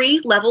 3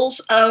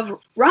 levels of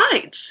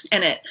rides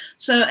in it.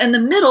 So in the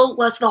middle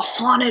was the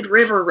Haunted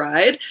River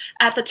ride.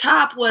 At the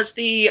top was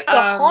the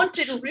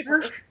Haunted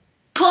River.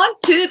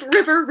 Haunted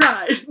River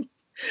ride.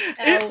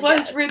 It was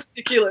yes.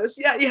 ridiculous.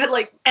 Yeah, you had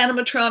like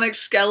animatronic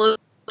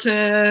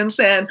skeletons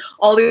and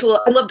all these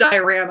little, I love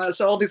dioramas,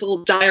 so all these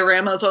little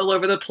dioramas all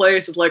over the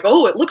place of like,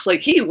 oh, it looks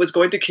like he was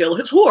going to kill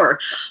his whore.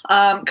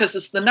 Because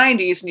it's the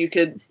 90s and you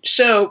could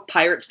show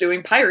pirates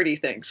doing piratey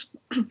things.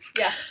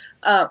 Yeah.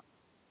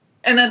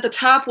 And at the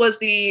top was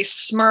the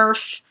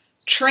Smurf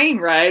train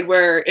ride,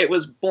 where it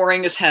was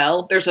boring as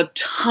hell. There's a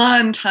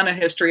ton of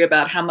history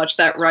about how much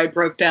that ride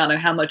broke down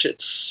and how much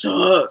it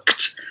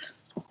sucked.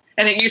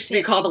 And it used to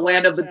be called the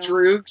Land of the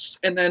Droogs,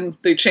 and then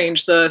they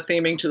changed the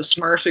theming to the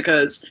Smurf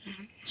because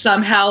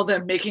somehow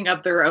them making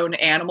up their own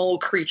animal,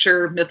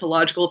 creature,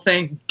 mythological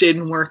thing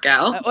didn't work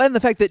out. And the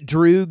fact that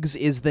Droogs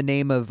is the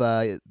name of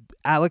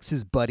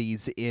Alex's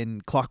buddies in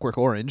Clockwork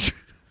Orange.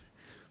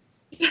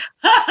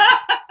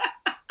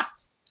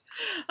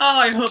 Oh,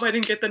 I hope I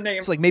didn't get the name.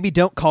 It's like, maybe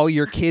don't call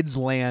your kids'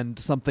 land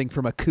something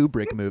from a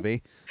Kubrick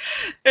movie.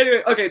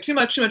 Anyway, okay, too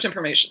much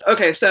information.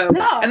 Okay, so,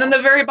 and then the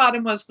very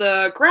bottom was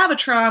the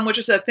Gravitron, which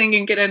is that thing you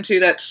can get into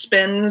that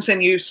spins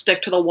and you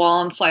stick to the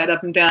wall and slide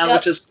up and down,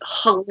 which is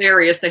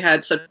hilarious. They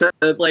had such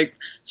a, like,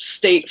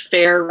 state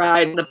fair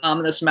ride in the bottom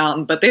of this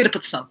mountain, but they had to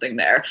put something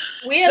there.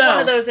 We had one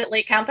of those at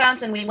Lake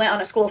Compounds, and we went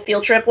on a school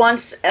field trip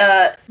once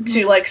to,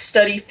 like,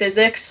 study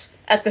physics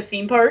at the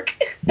theme park.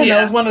 And that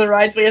was one of the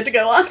rides we had to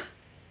go on.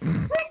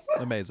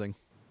 Amazing.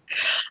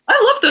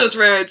 I love those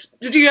rides.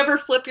 Did you ever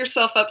flip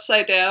yourself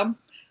upside down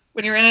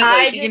when you're in it?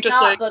 I did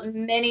not, but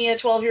many a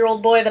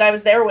 12-year-old boy that I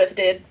was there with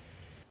did.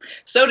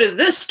 So did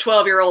this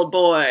 12-year-old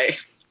boy.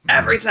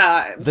 Every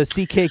time. The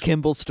C.K.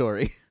 Kimball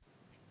story.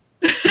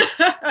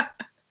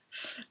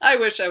 I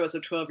wish I was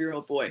a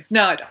 12-year-old boy.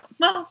 No, I don't.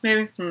 Well,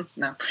 maybe.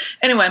 No.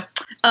 Anyway,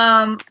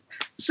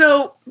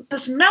 so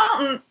this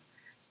mountain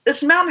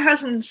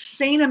has an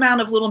insane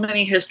amount of little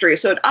mini history.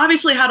 So it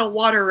obviously had a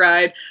water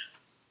ride.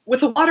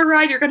 With a water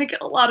ride, you're going to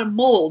get a lot of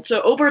mold.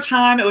 So over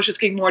time, it was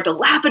just getting more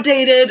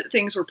dilapidated.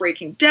 Things were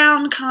breaking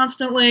down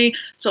constantly.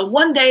 So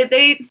one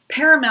day,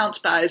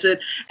 Paramount buys it,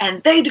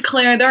 and they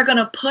declare they're going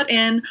to put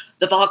in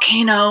the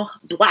Volcano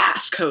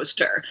Blast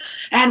Coaster.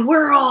 And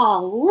we're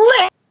all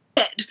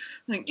lit.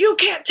 Like, you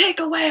can't take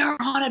away our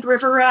haunted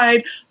river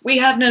ride. We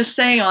have no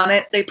say on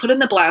it. They put in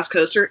the Blast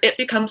Coaster. It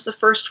becomes the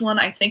first one,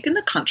 I think, in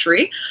the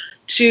country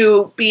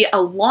to be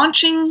a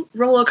launching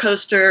roller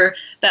coaster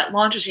that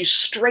launches you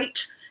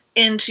straight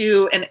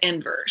into an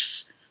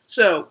inverse.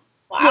 So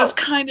it was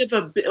kind of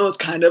a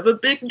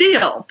big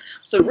deal.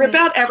 So rip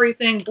out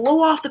everything,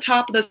 blow off the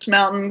top of this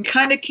mountain,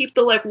 kind of keep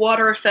the like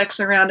water effects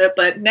around it,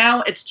 but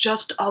now it's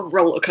just a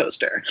roller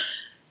coaster.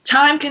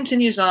 Time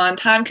continues on.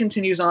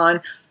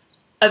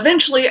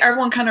 Eventually,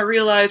 everyone kind of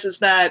realizes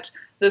that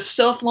this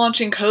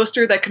self-launching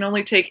coaster that can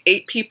only take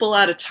 8 people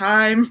at a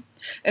time,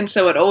 and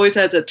so it always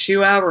has a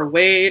 2-hour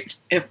wait,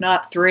 if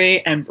not 3,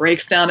 and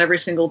breaks down every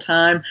single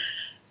time.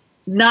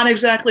 Not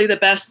exactly the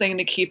best thing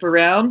to keep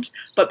around,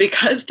 but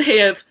because they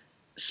have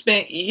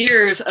spent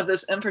years of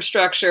this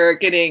infrastructure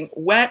getting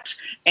wet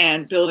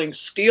and building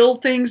steel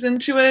things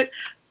into it,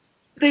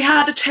 they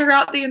had to tear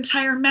out the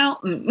entire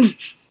mountain.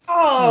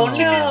 Oh,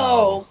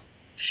 no.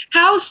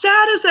 How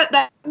sad is that?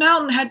 That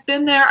mountain had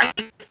been there, I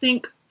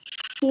think,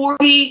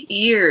 40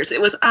 years. It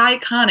was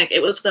iconic.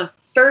 It was the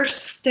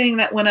first thing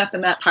that went up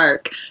in that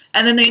park.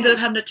 And then they ended up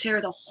having to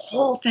tear the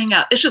whole thing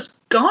out. It's just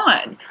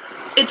gone.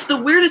 It's the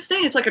weirdest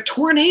thing. It's like a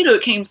tornado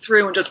came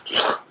through and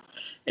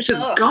it's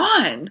just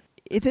gone.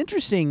 It's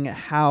interesting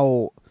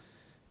how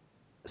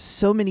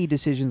so many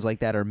decisions like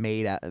that are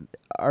made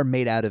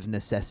out of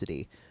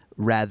necessity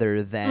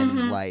rather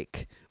than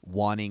like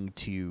wanting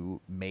to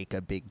make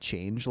a big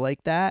change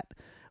like that.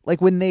 Like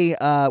when they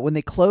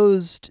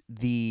closed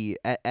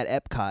at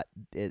Epcot,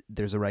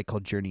 there's a ride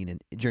called Journey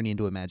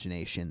into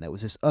Imagination that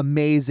was this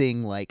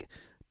amazing like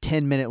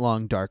 10-minute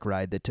long dark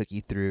ride that took you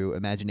through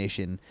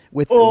imagination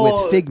with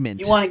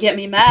Figment. You want to get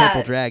me mad?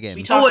 Purple Dragon.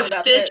 With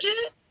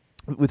Fidget?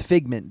 With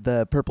Figment,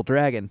 the Purple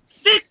Dragon.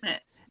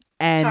 Figment.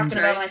 And talking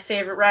about my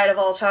favorite ride of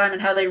all time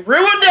and how they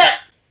ruined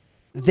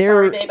it.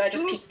 Sorry, babe. I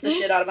just peeked the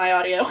shit out of my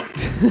audio.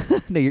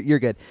 No, you're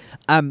good.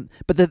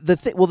 But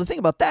the thing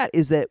about that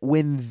is that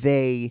when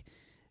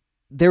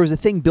there was a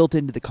thing built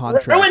into the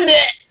contract ruined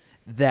it.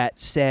 that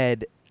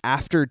said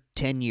after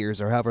 10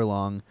 years or however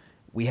long,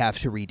 we have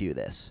to redo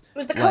this. It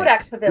was the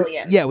Kodak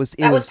Pavilion. Yeah, it was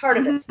part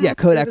of it. Yeah,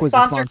 Kodak was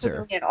the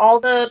sponsor. Pavilion. All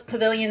the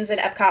pavilions in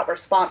Epcot were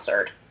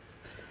sponsored.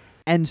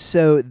 And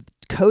so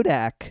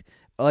Kodak,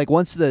 like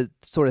once the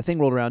sort of thing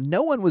rolled around,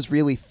 no one was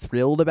really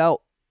thrilled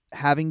about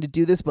having to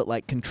do this, but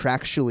like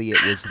contractually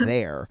it was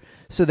there.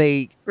 So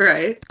they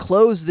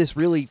closed this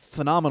really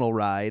phenomenal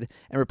ride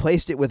and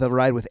replaced it with a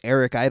ride with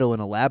Eric Idle in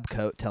a lab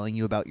coat telling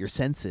you about your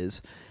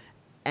senses.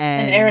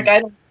 And Eric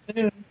Idle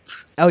Moon.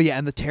 Oh yeah,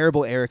 and the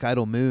terrible Eric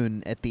Idle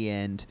Moon at the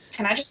end.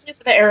 Can I just use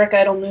the Eric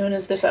Idle Moon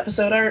as this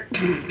episode art?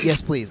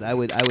 Yes, please. I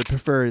would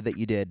prefer that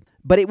you did.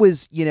 But it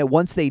was,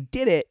 once they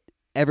did it,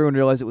 everyone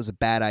realized it was a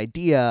bad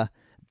idea,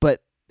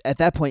 but at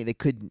that point they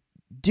couldn't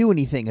do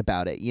anything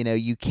about it.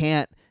 You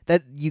can't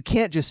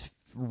just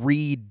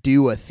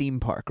redo a theme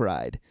park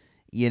ride.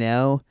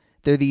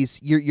 They're these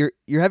you're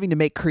having to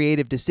make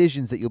creative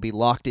decisions that you'll be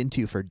locked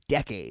into for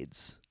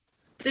decades.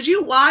 Did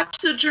you watch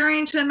the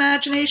Journey to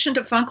Imagination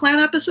to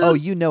Funkland episode?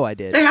 Oh, I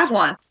did. They have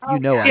one. I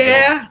did. I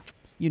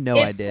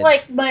did. It's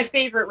like my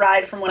favorite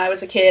ride from when I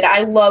was a kid.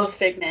 I love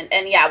Figment.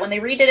 And yeah, when they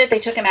redid it, they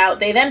took him out.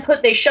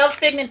 They shoved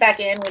Figment back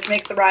in, which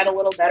makes the ride a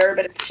little better,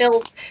 but it's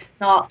still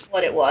not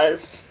what it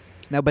was.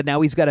 Now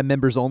he's got a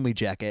members only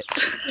jacket.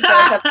 He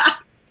does have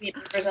a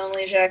members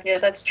only jacket.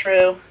 That's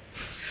true.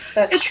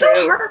 That's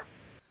true.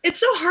 It's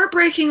so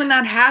heartbreaking when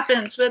that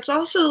happens, but it's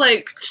also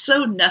like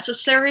so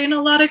necessary in a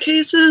lot of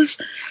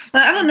cases.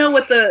 I don't know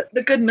what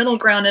the good middle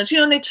ground is.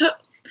 When they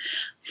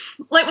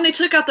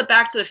took out the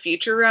Back to the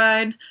Future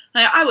ride,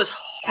 I was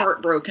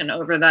heartbroken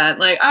over that.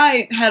 Like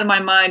I had in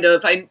my mind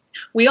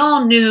we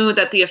all knew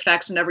that the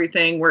effects and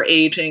everything were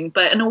aging,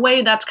 but in a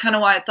way that's kind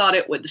of why I thought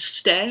it would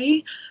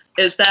stay.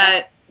 Is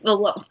that the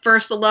love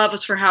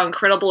was for how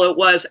incredible it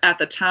was at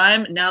the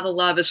time. Now the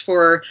love is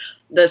for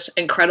this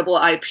incredible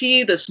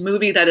IP, this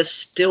movie that is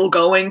still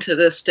going to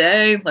this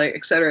day, like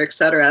et cetera, et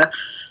cetera.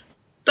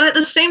 But at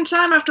the same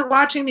time, after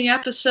watching the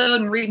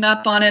episode and reading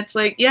up on it, it's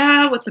like,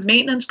 yeah, with the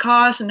maintenance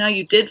costs, and now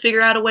you did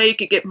figure out a way you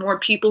could get more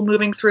people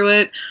moving through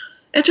it.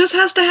 It just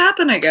has to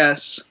happen, I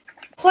guess.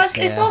 Plus,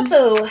 it's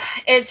also,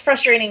 as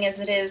frustrating as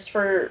it is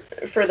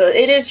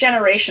it is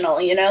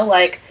generational,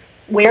 like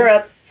we're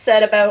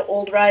upset about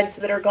old rides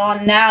that are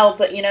gone now,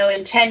 but,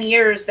 in 10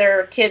 years, there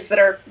are kids that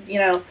are,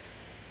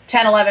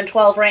 10, 11,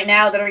 12 right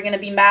now that are going to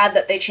be mad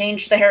that they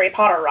changed the Harry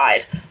Potter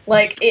ride.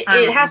 Like,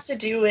 it has to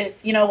do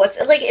with, what's,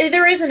 like,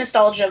 there is a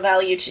nostalgia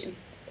value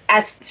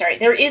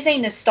there is a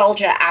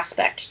nostalgia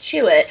aspect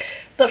to it,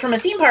 but from a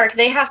theme park,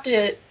 they have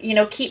to,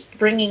 keep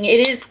bringing,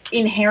 it is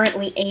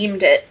inherently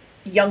aimed at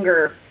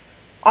younger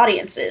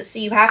audiences. So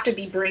you have to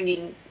be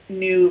bringing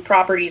new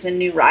properties and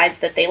new rides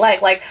that they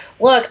like. Like,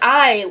 look,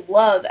 I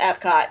love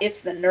Epcot.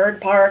 It's the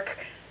nerd park.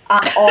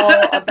 I'm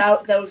all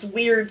about those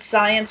weird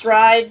science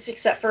rides,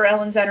 except for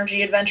Ellen's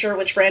Energy Adventure,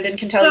 which Brandon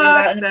can tell you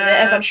about in a minute,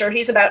 as I'm sure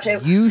he's about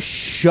to. You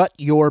shut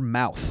your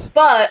mouth.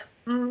 But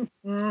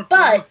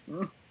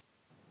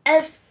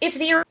if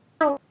the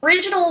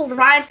original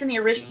rides in the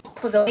original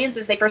pavilions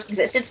as they first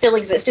existed still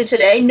existed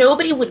today,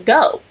 nobody would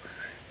go.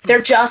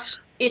 They're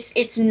just,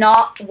 it's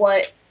not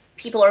what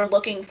people are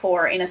looking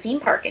for in a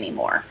theme park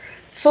anymore.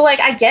 So, like,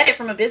 I get it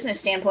from a business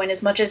standpoint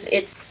as much as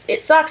it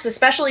sucks,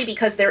 especially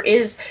because there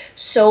is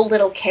so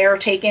little care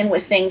taken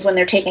with things when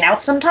they're taken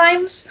out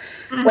sometimes.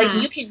 Mm-hmm. Like,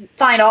 you can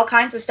find all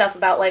kinds of stuff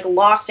about, like,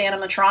 lost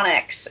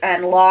animatronics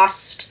and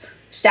lost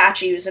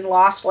statues and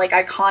lost, like,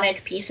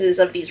 iconic pieces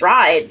of these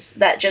rides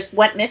that just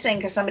went missing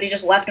because somebody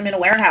just left them in a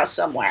warehouse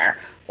somewhere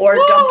or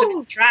dumped them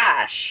in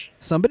trash.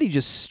 Somebody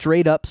just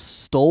straight up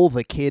stole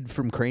the kid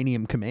from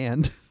Cranium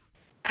Command.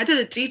 I did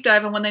a deep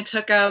dive on when they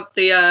took out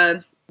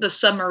the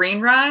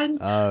submarine ride.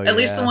 Oh, At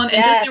least the one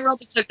in Disney World,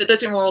 they took the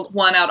Disney World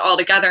one out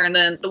altogether, and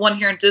then the one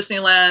here in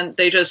Disneyland,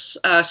 they just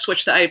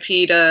switched the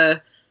IP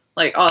to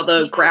like all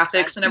the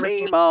graphics and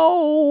everything.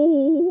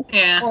 Nemo.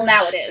 Yeah. Well,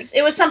 now it is.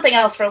 It was something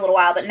else for a little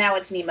while, but now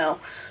it's Nemo.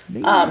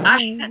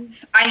 I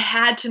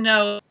had to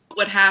know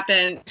what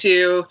happened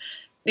to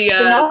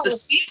the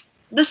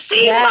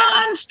sea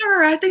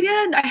monster at the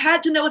end. I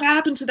had to know what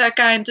happened to that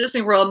guy in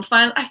Disney World. And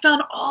finally, I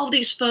found all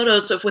these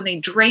photos of when they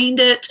drained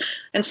it,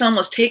 and someone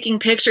was taking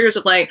pictures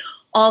of like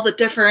all the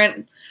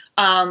different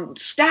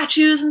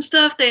statues and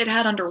stuff they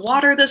had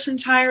underwater this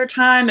entire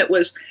time. It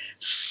was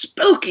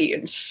spooky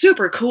and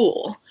super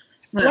cool.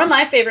 One of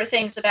my favorite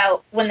things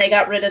about when they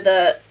got rid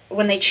of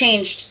when they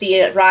changed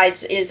the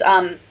rides is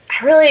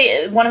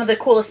one of the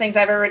coolest things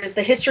I've ever read is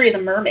the history of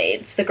the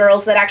mermaids, the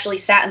girls that actually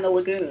sat in the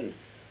lagoon.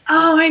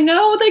 Oh, I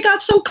know. They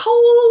got so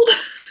cold.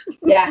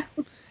 Yeah.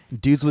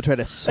 Dudes would try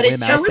to swim out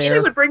there. I wish they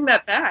would bring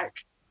that back.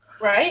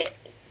 Right?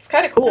 It's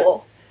kind of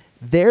cool.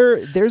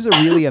 There's a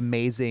really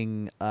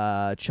amazing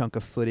chunk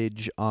of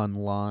footage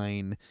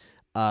online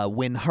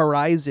when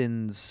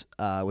Horizons,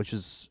 which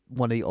was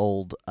one of the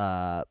old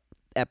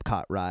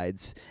Epcot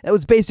rides. It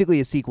was basically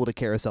a sequel to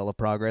Carousel of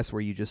Progress,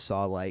 where you just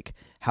saw like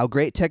how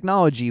great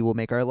technology will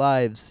make our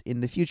lives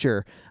in the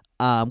future,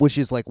 which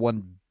is like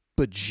 1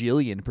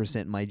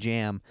 bajillion% my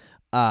jam.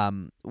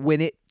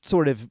 When it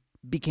sort of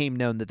became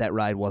known that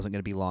ride wasn't going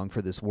to be long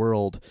for this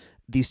world,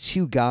 these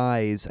two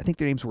guys, I think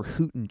their names were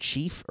Hoot and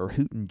Chief or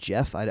Hoot and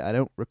Jeff, I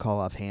don't recall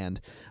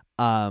offhand,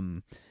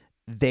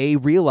 they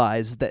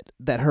realized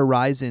that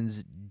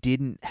Horizons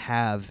didn't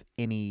have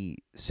any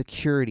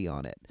security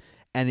on it.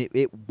 And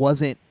it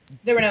wasn't...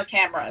 There were no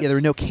cameras. Yeah, there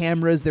were no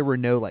cameras. There were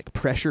no, like,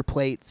 pressure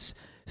plates.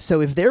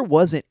 So if there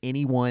wasn't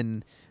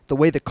anyone... The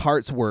way the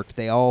carts worked,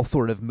 they all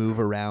sort of move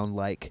around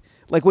like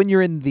when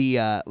you're in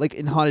the like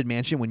in Haunted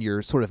Mansion, when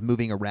you're sort of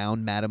moving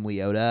around Madame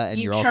Leota and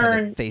you're all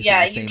kind of facing the same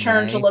way. Yeah, you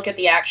turn to look at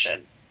the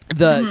action.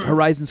 The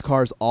Horizons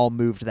cars all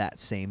moved that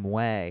same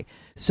way.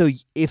 So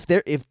if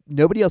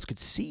nobody else could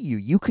see you,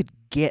 you could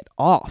get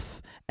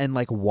off and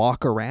like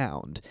walk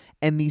around.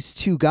 And these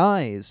two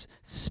guys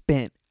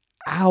spent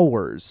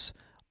hours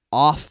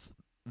off,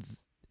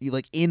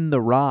 like in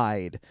the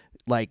ride,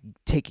 like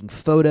taking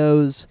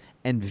photos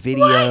and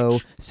video.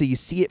 What? So you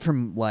see it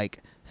from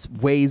like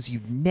ways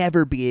you'd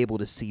never be able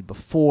to see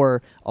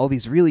before. All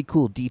these really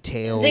cool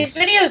details. These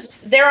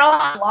videos, they're all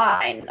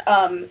online.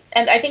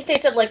 And I think they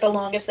said like the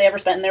longest they ever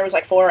spent in there was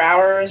like 4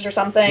 hours or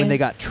something. When they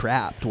got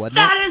trapped, wasn't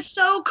it? That is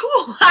so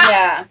cool.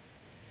 Yeah.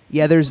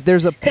 Yeah, there's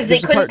a because they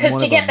couldn't,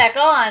 because to get back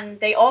on,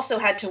 they also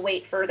had to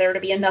wait for there to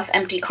be enough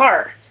empty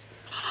cars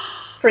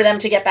for them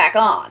to get back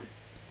on.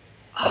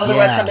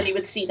 Otherwise, somebody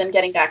would see them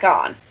getting back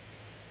on.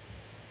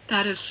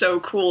 That is so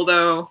cool,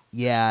 though.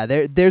 Yeah,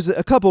 there's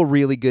a couple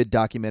really good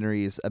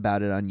documentaries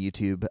about it on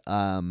YouTube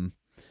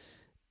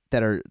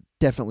that are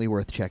definitely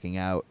worth checking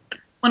out.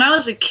 When I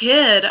was a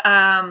kid,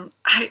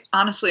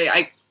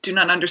 I do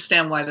not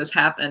understand why this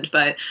happened,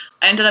 but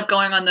I ended up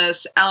going on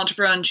this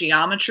algebra and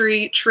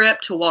geometry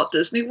trip to Walt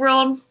Disney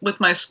World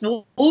with my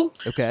school.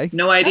 Okay.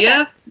 No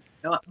idea.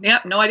 Okay.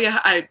 No idea.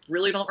 I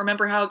really don't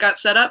remember how it got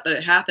set up, but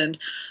it happened.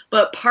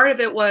 But part of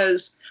it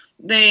was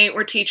they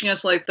were teaching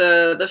us like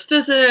the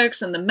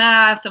physics and the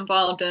math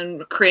involved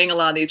in creating a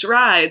lot of these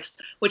rides,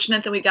 which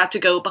meant that we got to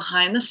go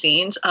behind the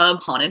scenes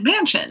of Haunted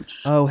Mansion.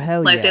 Oh,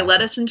 hell yeah. Like they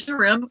let us into the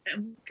room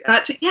and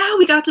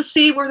we got to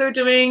see where they're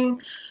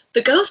doing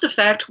the ghost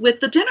effect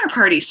with the dinner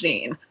party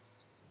scene.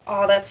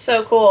 Oh, that's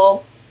so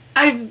cool.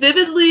 I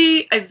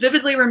vividly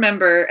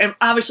remember, and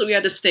obviously we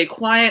had to stay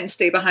quiet and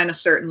stay behind a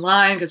certain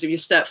line, because if you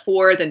step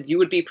forward, then you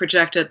would be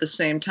projected at the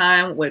same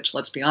time, which,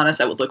 let's be honest,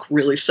 that would look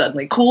really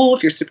suddenly cool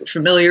if you're super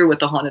familiar with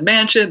the Haunted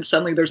Mansion.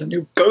 Suddenly there's a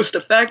new ghost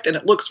effect and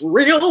it looks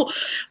real.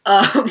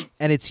 And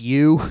it's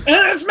you. And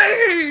it's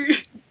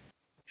me!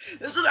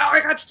 This is how I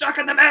got stuck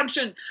in the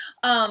mansion.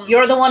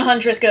 You're the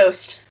 100th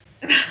ghost.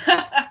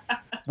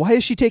 Why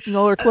is she taking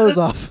all her clothes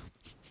off?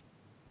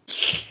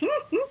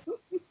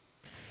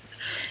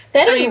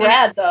 That I is mean,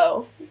 rad,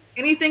 though.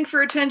 Anything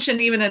for attention,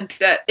 even in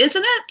debt,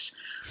 isn't it?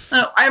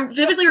 I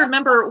vividly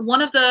remember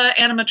one of the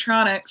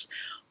animatronics.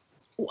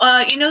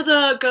 You know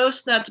the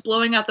ghost that's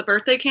blowing out the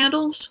birthday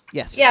candles?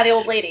 Yes. Yeah, the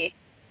old lady.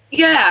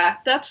 Yeah,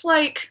 that's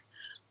like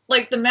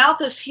the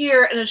mouth is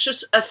here, and it's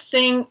just a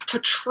thing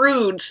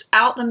protrudes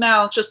out the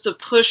mouth just to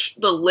push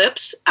the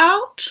lips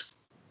out.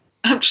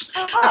 I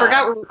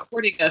forgot we're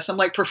recording this. I'm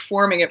like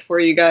performing it for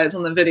you guys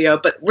on the video,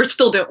 but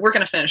we're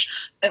gonna finish.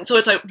 And so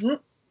it's like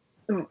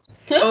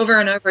over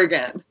and over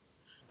again.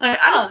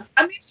 I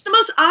mean, it's the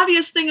most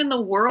obvious thing in the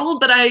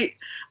world, but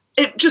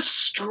it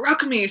just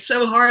struck me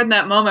so hard in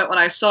that moment when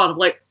I saw it. I'm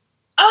like,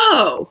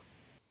 oh,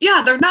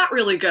 yeah, they're not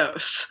really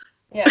ghosts.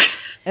 Yeah.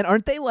 And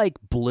aren't they like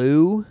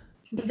blue?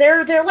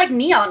 They're like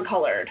neon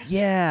colored.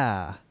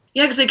 Yeah.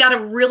 Yeah, because they got to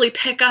really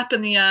pick up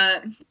in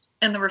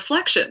the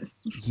reflection.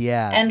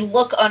 Yeah. And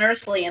look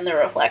unearthly in the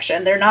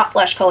reflection. They're not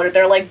flesh colored.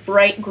 They're like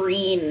bright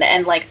green,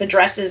 and like the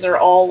dresses are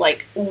all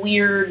like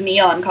weird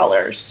neon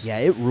colors. Yeah,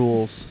 it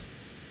rules.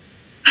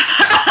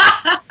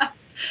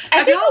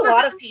 I think a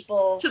lot of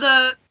people.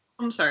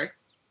 I'm sorry.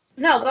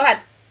 No, go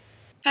ahead.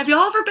 Have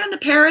y'all ever been to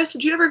Paris?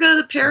 Did you ever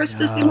go to Paris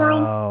Disney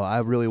World? Oh, I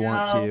really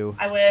want to.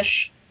 I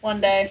wish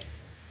one day.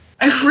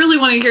 I really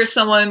want to hear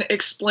someone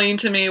explain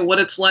to me what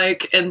it's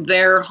like in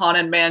their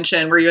haunted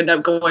mansion where you end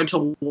up going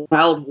to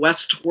Wild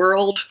West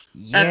World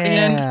at the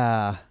end.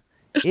 Yeah.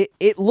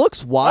 It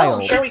looks Oh,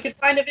 wild. I'm sure we could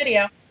find a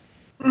video.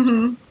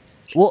 Mm-hmm.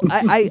 Well,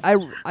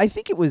 I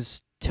think it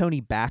was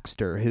Tony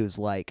Baxter who's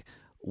like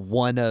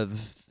one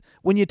of,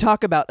 when you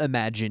talk about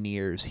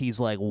Imagineers, he's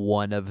like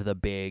one of the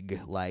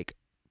big like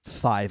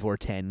 5 or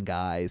 10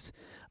 guys.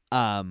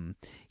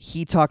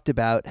 He talked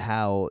about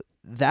how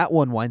that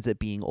one winds up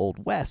being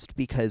Old West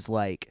because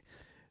like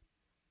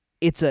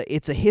it's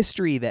a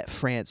history that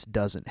France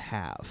doesn't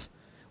have,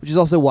 which is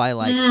also why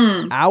like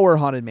our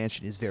haunted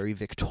mansion is very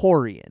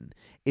Victorian.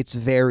 It's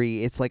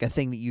like a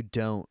thing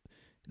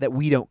that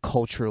we don't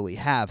culturally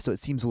have, so it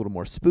seems a little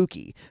more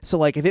spooky. So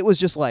like if it was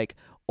just like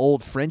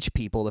old French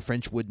people, the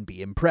French wouldn't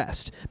be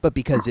impressed. But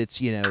because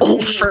it's,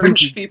 old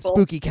French people,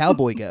 spooky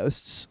cowboy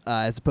ghosts,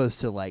 as opposed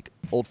to like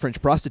old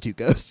French prostitute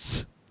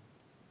ghosts.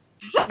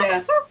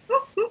 Yeah.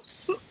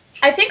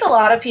 I think a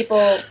lot of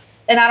people,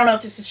 and I don't know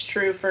if this is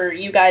true for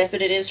you guys,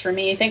 but it is for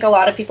me. I think a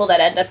lot of people that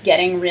end up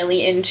getting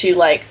really into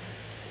like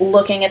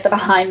looking at the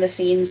behind the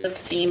scenes of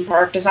theme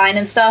park design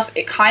and stuff,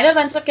 it kind of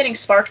ends up getting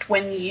sparked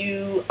when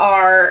you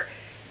are,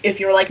 if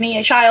you're like me,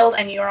 a child,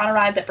 and you're on a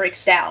ride that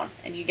breaks down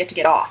and you get to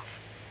get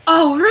off.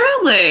 Oh,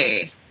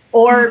 really?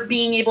 Or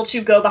being able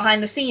to go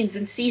behind the scenes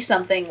and see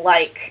something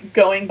like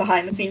going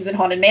behind the scenes in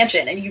Haunted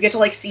Mansion, and you get to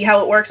like see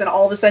how it works, and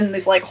all of a sudden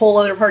this like whole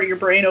other part of your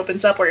brain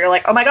opens up where you're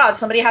like, oh my god,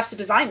 somebody has to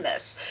design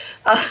this.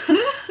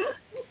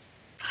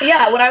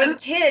 Yeah, when I was a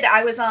kid,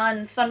 I was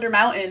on Thunder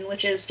Mountain,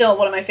 which is still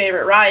one of my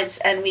favorite rides,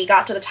 and we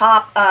got to the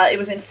top. It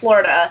was in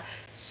Florida,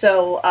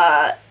 so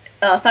a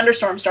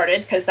thunderstorm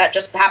started, because that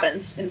just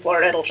happens in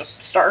Florida. It'll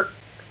just start.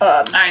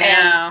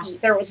 I know. And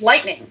there was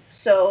lightning,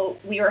 so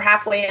we were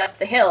halfway up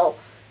the hill.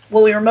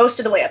 Well, we were most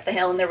of the way up the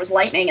hill, and there was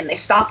lightning, and they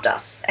stopped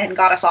us and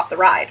got us off the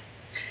ride.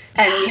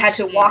 And we had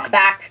to walk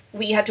back.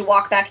 We had to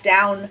walk back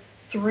down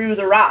through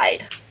the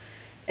ride,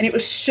 and it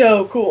was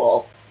so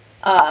cool.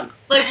 Like,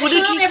 what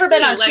did you never see?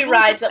 been on Like, two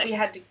rides that we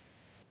had to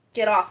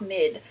get off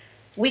mid.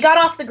 We got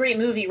off the Great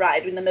Movie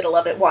ride in the middle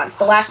of it once.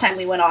 The last time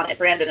we went on it,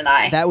 Brandon and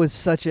I. That was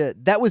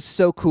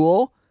so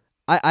cool.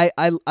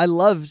 I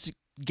loved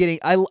getting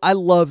I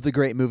love the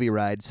Great Movie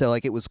ride, so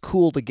like it was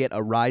cool to get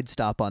a ride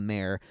stop on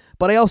there.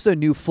 But I also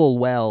knew full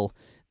well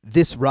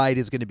this ride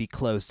is going to be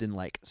closed in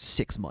like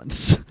 6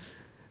 months.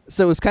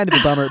 So it was kind of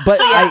a bummer. But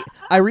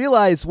I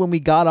realized when we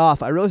got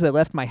off, I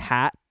left my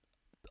hat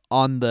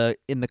in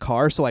the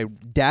car, so I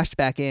dashed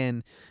back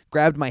in,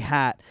 grabbed my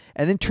hat,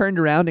 and then turned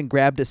around and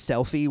grabbed a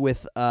selfie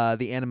with the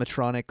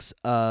animatronics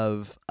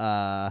of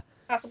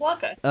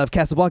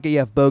Casablanca. You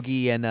have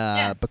Bogey and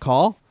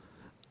Bacall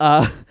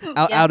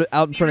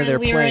out in front of their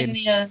plane.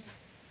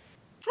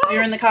 We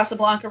were in the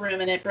Casablanca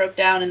room, and it broke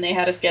down, and they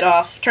had us get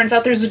off. Turns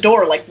out there's a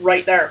door like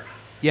right there.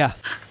 Yeah.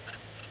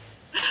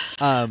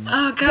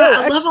 Oh god,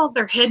 I love all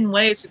their hidden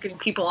ways of getting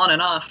people on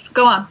and off.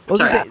 Go on.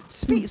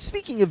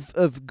 Speaking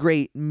of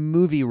great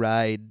movie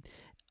ride,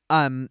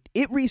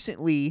 it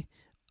recently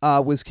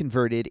was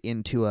converted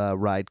into a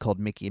ride called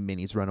Mickey and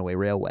Minnie's Runaway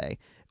Railway,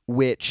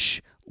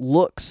 which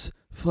looks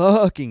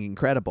fucking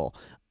incredible.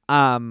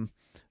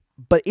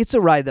 But it's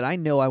a ride that I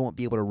know I won't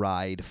be able to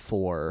ride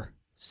for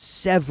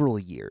several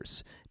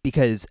years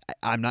because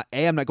I'm not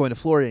going to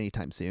Florida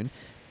anytime soon.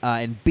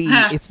 And B,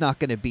 it's not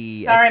going to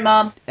be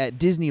Mom. At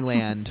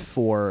Disneyland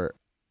for,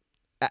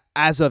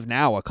 as of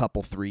now, a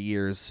couple 3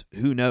 years.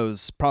 Who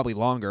knows? Probably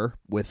longer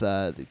with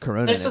the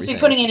Corona. They're supposed to be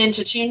putting it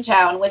into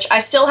Toontown, which I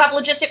still have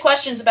logistic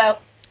questions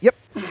about. Yep.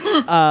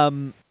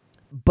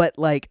 But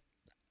like,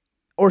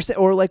 or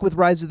like with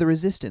Rise of the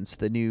Resistance,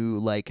 the new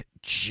like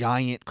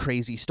giant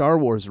crazy Star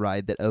Wars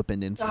ride that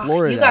opened in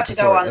Florida. You got to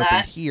go on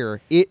that. Here,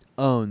 it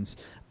owns.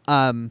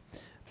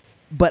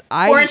 But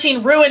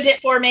Quarantine ruined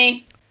it for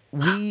me.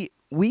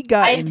 we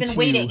got I'd been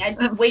waiting. I'd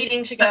been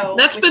waiting to go.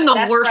 That's with been my the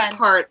best worst friend.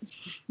 part.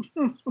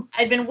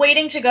 I'd been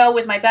waiting to go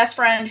with my best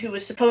friend who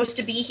was supposed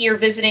to be here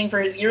visiting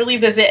for his yearly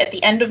visit at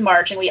the end of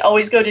March, and we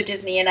always go to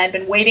Disney, and I'd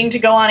been waiting to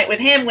go on it with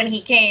him when he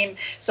came,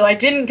 so I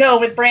didn't go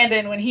with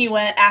Brandon when he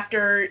went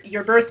after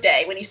your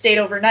birthday, when he stayed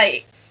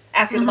overnight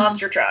after the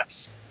monster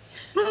trucks.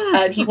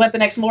 And he went the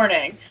next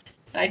morning.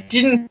 And I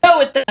didn't go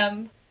with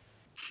them,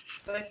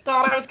 so I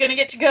thought I was going to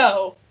get to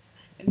go,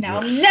 and now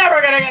I'm never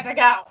going to get to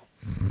go.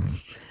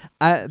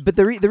 But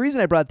the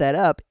reason I brought that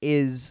up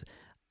is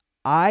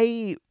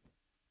Beth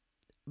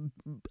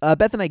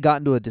and I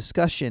got into a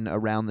discussion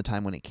around the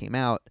time when it came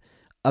out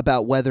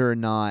about whether or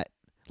not,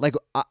 like,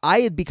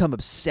 I had become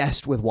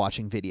obsessed with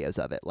watching videos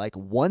of it. Like,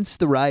 once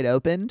the ride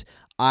opened,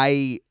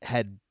 I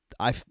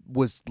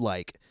was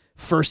like,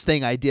 first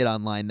thing I did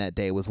online that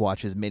day was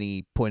watch as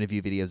many point of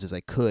view videos as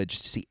I could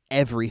just to see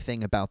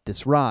everything about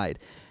this ride.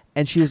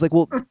 And she was like,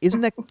 well,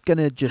 isn't that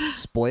gonna just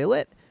spoil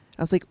it?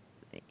 I was like,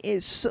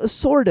 it's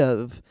sort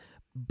of.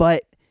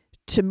 But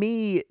to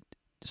me,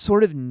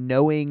 sort of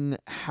knowing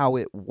how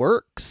it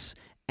works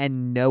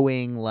and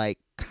knowing like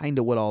kind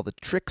of what all the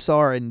tricks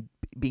are and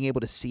being able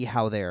to see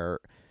how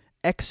they're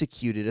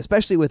executed,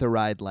 especially with a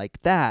ride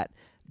like that,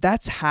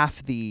 that's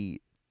half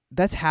the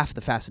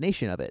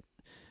fascination of it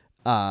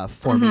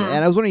for me.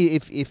 And I was wondering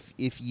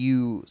if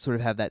you sort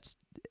of have that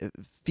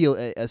feel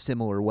a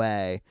similar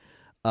way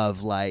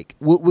of like,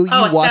 will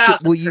you watch it?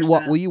 Will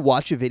you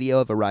watch a video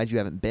of a ride you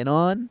haven't been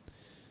on?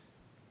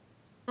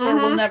 Or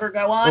will never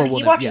go on.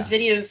 He watches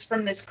videos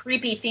from this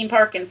creepy theme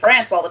park in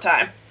France all the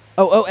time.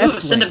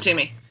 Send them to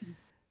me.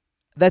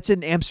 That's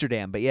in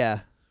Amsterdam, but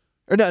yeah.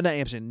 Or no, not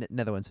Amsterdam,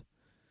 Netherlands.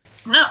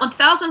 No,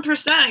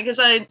 1,000%. Because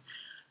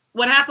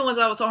what happened was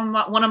I was on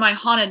one of my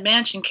Haunted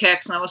Mansion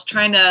kicks, and I was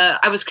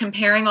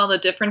comparing all the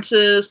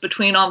differences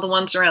between all the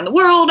ones around the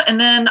world, and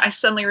then I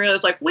suddenly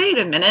realized, like, wait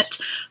a minute,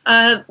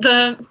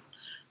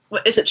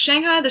 what is it?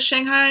 Shanghai? The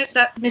Shanghai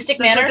that Mystic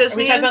Manor? Are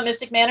we talking about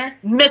Mystic Manor?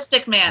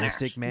 Mystic Manor.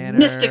 Mystic Manor.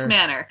 Mystic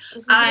Manor.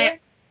 I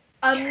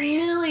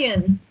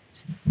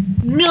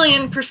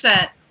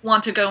 1,000,000%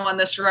 want to go on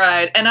this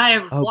ride, and I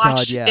have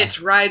watched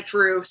its ride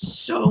through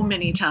so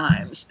many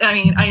times. I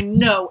mean, I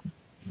know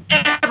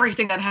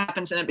everything that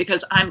happens in it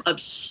because I'm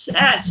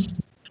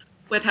obsessed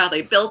with how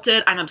they built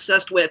it. I'm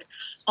obsessed with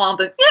all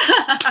the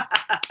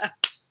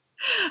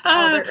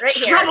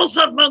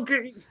troublesome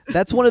monkey.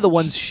 That's one of the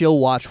ones she'll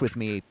watch with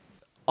me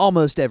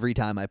almost every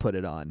time I put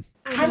it on.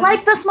 I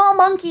like the small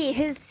monkey.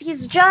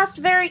 He's just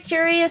very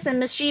curious and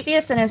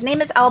mischievous, and his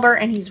name is Albert,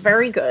 and he's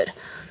very good.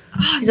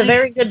 He's a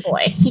very good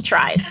boy. He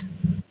tries.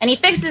 And he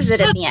fixes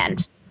it at the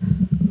end.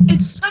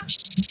 It's such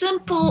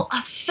simple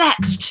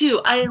effects,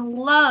 too. I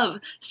love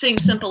seeing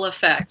simple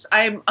effects.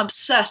 I'm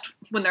obsessed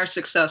when they're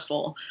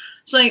successful.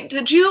 So, like,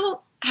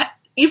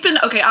 you've been,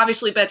 okay,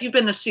 obviously, Beth, you've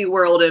been to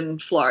SeaWorld in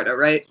Florida,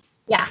 right?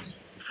 Yeah.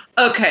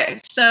 Okay,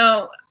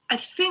 so I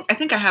think I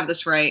have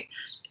this right.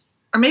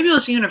 Or maybe it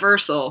was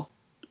Universal.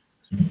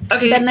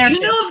 Okay, been there do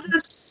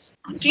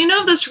you know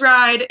of this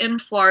ride in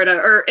Florida,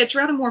 or it's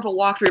rather more of a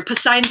walkthrough,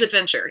 Poseidon's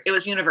Adventure? It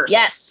was Universal.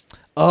 Yes.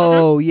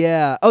 Oh,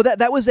 yeah. Oh,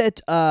 that was at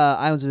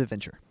Islands of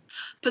Adventure.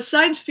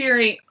 Poseidon's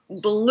Fury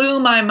blew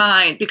my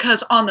mind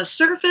because on the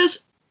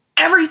surface,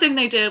 everything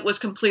they did was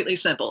completely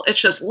simple. It's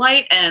just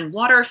light and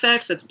water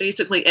effects. That's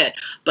basically it.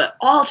 But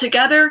all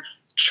together,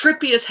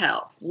 trippy as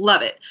hell.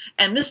 Love it.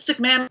 And Mystic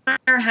Manor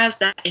has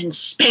that in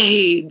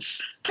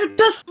spades. They're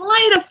just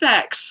light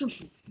effects.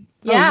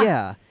 Yeah. Oh,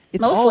 yeah.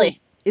 It's mostly.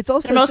 It's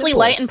also They're mostly simple.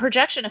 light and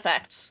projection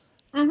effects.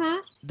 Mm-hmm.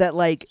 That,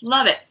 like...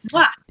 Love it.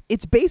 Wow.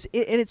 It's and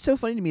it's so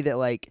funny to me that,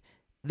 like,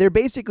 they're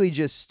basically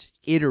just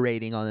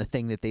iterating on the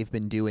thing that they've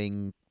been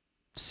doing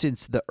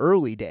since the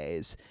early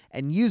days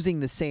and using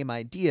the same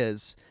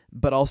ideas,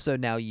 but also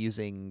now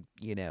using,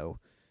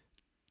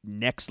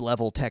 next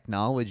level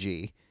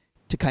technology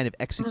to kind of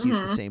execute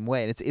the same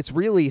way. And it's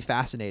really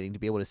fascinating to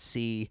be able to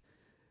see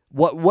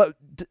what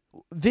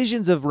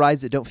visions of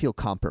rides that don't feel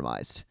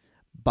compromised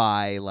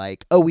by,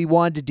 like, oh, we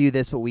wanted to do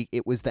this, but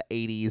it was the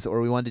 80s, or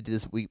we wanted to do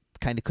this, but we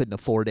kind of couldn't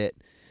afford it,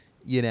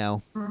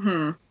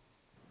 Mm-hmm.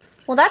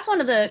 Well, that's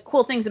one of the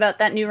cool things about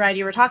that new ride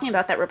you were talking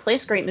about, that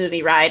Replace Great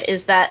Movie ride,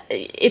 is that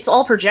it's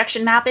all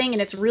projection mapping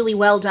and it's really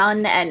well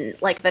done, and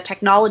like the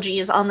technology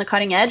is on the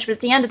cutting edge, but at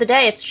the end of the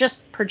day, it's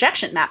just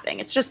projection mapping.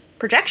 It's just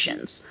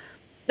projections.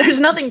 There's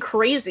nothing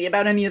crazy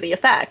about any of the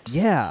effects.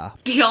 Yeah.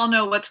 Do y'all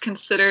know what's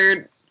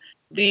considered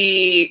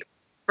the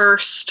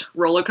first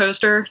roller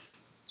coaster?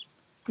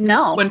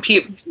 No. When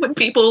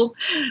people,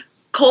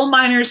 coal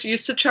miners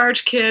used to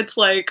charge kids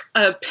like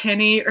a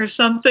penny or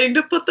something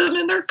to put them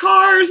in their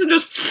cars and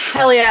just...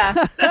 Hell yeah.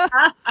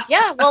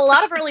 Yeah, well, a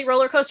lot of early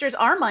roller coasters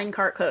are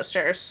minecart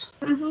coasters.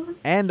 Mm-hmm.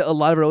 And a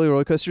lot of early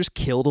roller coasters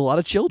killed a lot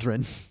of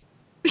children.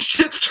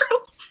 It's true.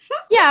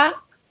 Yeah,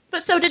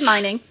 but so did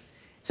mining.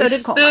 So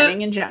did coal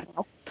mining in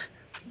general.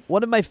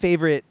 One of my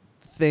favorite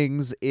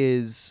things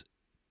is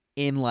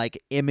in, like,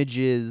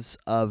 images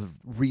of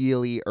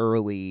really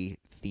early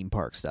theme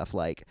park stuff,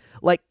 like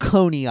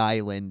Coney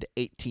Island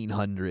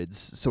 1800s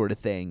sort of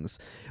things,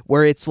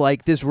 where it's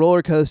like this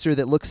roller coaster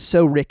that looks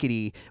so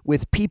rickety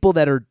with people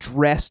that are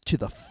dressed to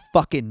the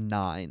fucking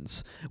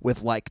nines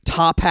with like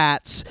top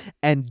hats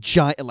and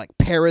giant like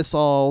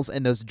parasols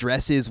and those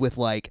dresses with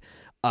like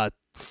a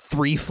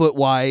 3-foot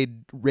wide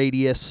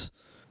radius.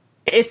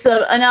 It's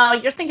no,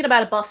 you're thinking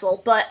about a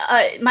bustle, but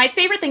my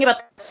favorite thing about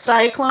the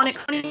Cyclone at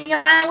Coney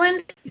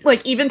Island,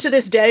 like even to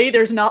this day,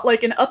 there's not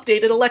like an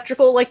updated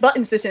electrical like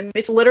button system.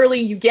 It's literally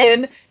you get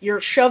in, you're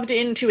shoved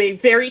into a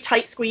very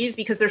tight squeeze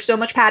because there's so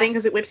much padding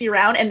because it whips you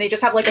around, and they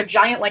just have like a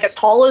giant, like as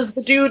tall as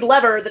the dude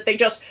lever that they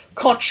just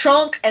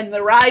chunk and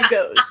the ride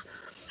goes.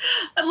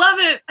 I love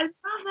it. I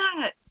love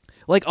that.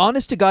 Like,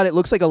 honest to God, it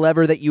looks like a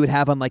lever that you would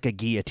have on like a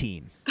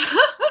guillotine.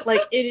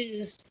 Like it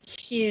is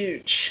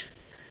huge.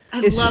 I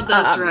love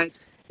those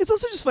rides. It's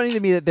also just funny to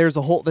me that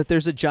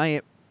there's a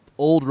giant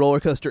old roller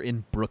coaster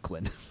in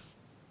Brooklyn.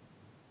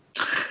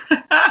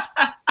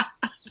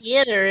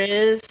 Yeah, there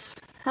is.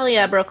 Hell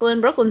yeah,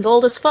 Brooklyn. Brooklyn's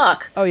old as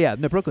fuck. Oh yeah,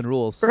 no, Brooklyn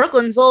rules.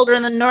 Brooklyn's older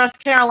than North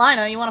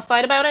Carolina. You want to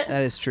fight about it?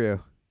 That is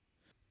true.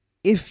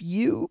 If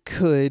you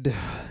could,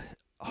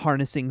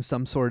 harnessing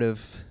some sort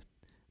of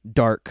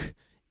dark,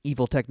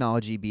 evil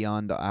technology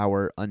beyond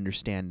our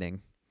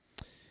understanding,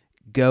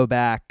 go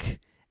back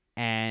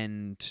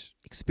and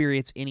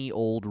experience any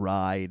old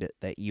ride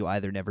that you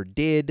either never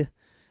did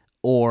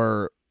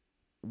or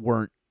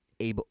weren't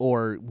able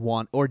or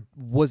want or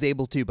was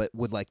able to but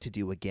would like to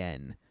do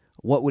again,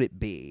 what would it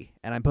be?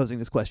 And I'm posing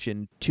this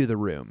question to the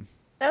room.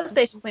 That was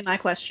basically my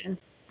question.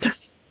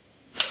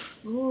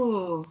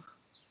 Ooh.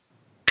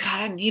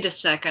 God, I need a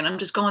second. I'm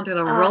just going through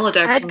the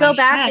Rolodex. I'd go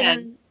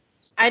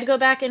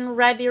back and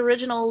ride the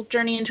original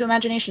Journey into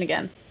Imagination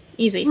again.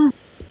 Easy.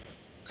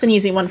 It's an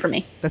easy one for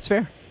me. That's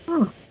fair.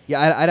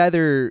 Yeah, I'd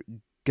either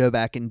go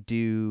back and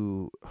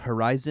do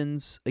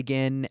Horizons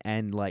again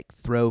and like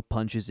throw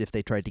punches if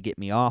they tried to get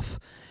me off,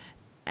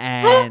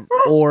 and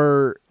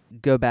or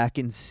go back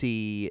and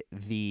see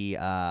the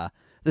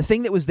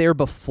thing that was there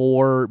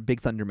before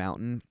Big Thunder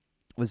Mountain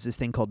was this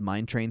thing called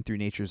Mine Train Through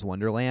Nature's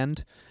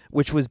Wonderland,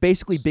 which was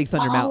basically Big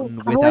Thunder Mountain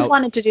without... I always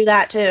wanted to do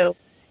that too.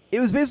 It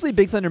was basically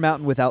Big Thunder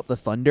Mountain without the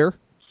thunder.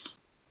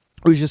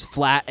 It was just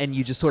flat and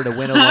you just sort of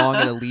went along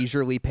at a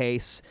leisurely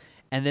pace,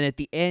 and then at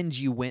the end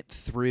you went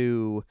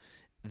through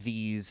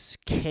these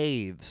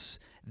caves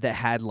that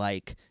had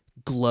like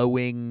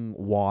glowing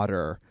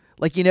water,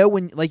 like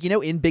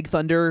in Big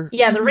Thunder.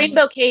 Yeah, the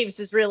Rainbow Caves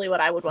is really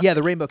what I would want. Yeah,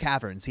 the Rainbow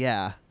Caverns.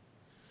 Yeah,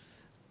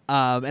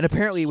 and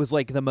apparently it was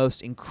like the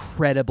most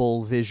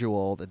incredible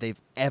visual that they've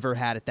ever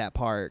had at that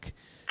park.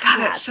 God,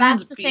 that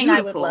sounds that's the beautiful. thing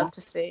I would love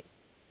to see.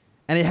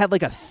 And it had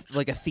like a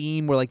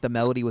theme where like the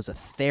melody was a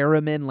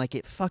theremin. Like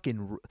it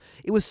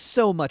was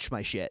so much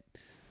my shit.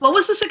 What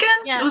was this again?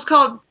 Yeah. It was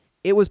called.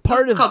 It was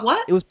part of called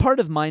what? It was part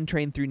of Mine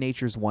Train Through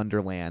Nature's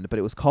Wonderland, but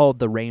it was called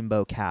the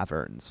Rainbow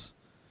Caverns.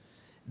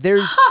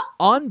 There's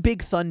on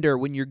Big Thunder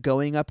when you're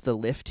going up the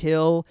lift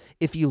hill,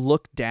 if you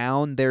look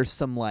down,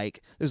 there's a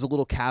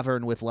little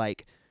cavern with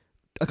like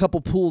a couple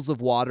pools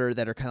of water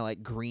that are kind of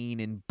like green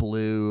and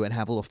blue and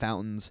have little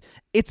fountains.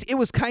 It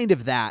was kind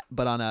of that,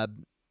 but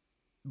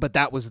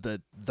that was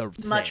the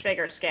much thing.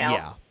 bigger scale.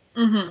 Yeah.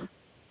 Mm-hmm.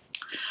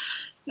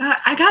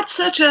 I got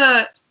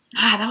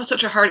that was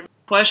such a hard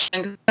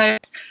question.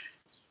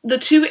 The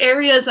two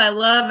areas I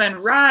love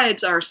and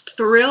rides are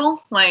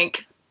thrill.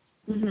 Like,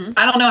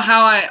 I don't know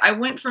how I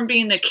went from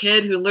being the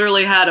kid who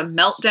literally had a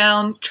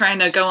meltdown trying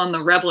to go on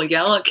the Rebel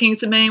Yell at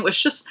Kings of Maine.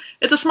 It's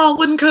a small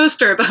wooden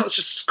coaster, but I was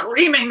just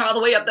screaming all the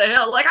way up the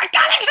hill. Like, I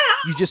gotta get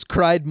out! You just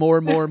cried more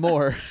and more and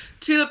more.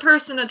 To the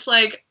person that's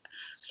like,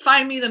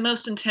 find me the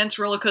most intense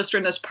roller coaster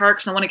in this park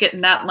because I want to get in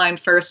that line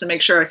first and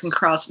make sure I can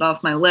cross it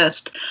off my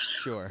list.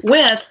 Sure.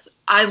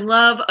 I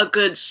love a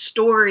good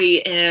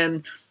story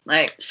and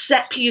like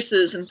set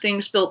pieces and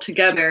things built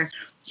together.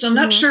 So I'm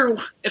not sure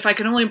if I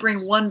could only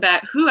bring one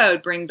back, who I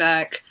would bring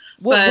back.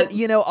 Well,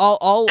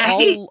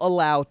 I'll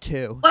allow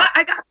two. Well,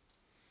 I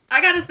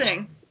got a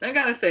thing. Back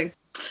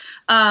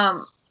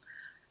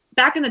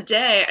in the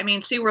day, I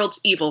mean, SeaWorld's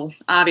evil,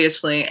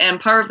 obviously,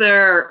 and part of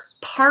their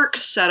park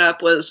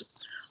setup was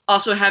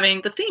also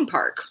having the theme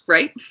park,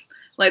 right?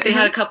 Like they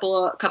had a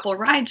couple of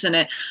rides in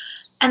it.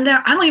 And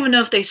I don't even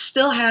know if they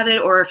still have it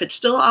or if it's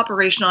still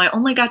operational. I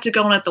only got to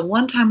go on it the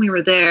one time we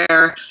were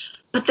there.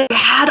 But they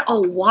had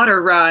a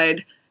water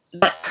ride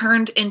that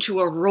turned into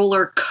a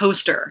roller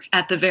coaster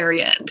at the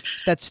very end.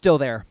 That's still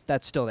there.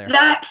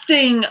 That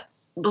thing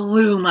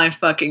blew my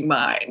fucking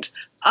mind.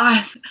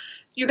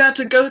 You got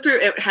to go through,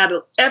 it had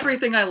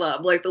everything I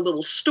love, like the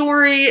little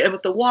story and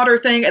with the water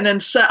thing. And then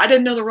I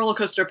didn't know the roller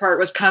coaster part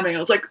was coming. I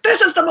was like, this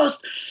is the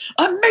most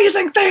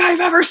amazing thing I've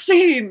ever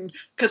seen.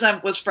 Because I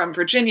was from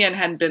Virginia and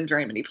hadn't been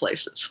very many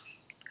places.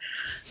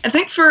 I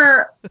think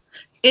for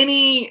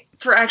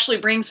actually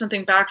bringing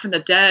something back from the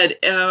dead,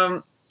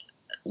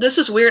 this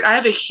is weird. I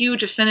have a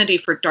huge affinity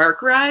for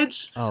dark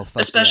rides. Oh,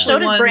 fuck especially So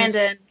does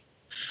Brandon.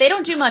 They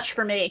don't do much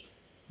for me.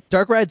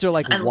 Dark rides are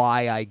like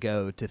why I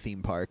go to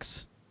theme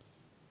parks.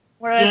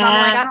 Whereas I'm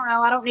like, I don't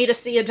know, I don't need to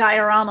see a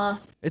diorama.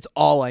 It's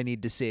all I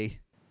need to see.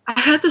 I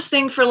had this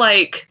thing for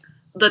like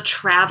the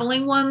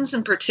traveling ones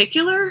in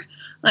particular,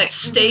 like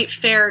State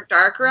Fair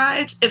dark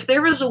rides. If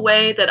there was a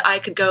way that I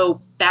could go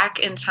back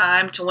in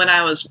time to when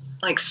I was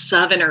like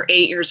 7 or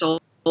 8 years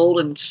old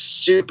and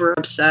super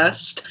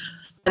obsessed,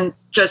 and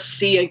just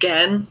see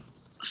again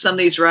some of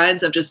these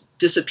rides have just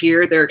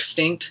disappeared, they're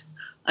extinct.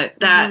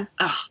 That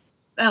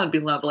would be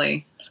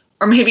lovely.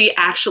 Or maybe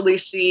actually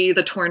see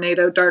the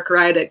Tornado dark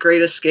ride at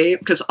Great Escape,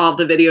 because all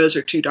the videos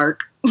are too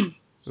dark.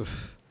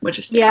 Which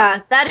is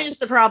that is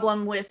the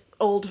problem with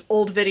old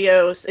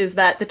videos, is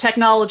that the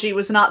technology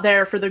was not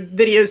there for the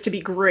videos to be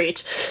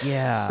great.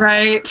 Yeah.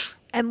 Right.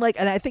 And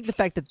I think the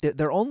fact that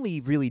they're only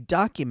really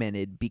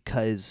documented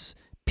because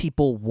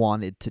people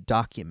wanted to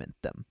document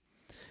them.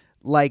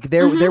 Like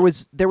there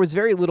was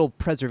very little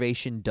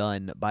preservation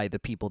done by the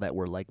people that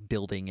were like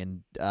building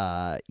and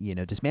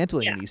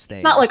dismantling these things.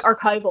 It's not like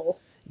archival.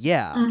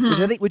 Yeah,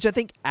 which I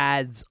think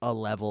adds a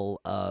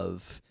level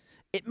of,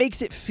 it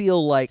makes it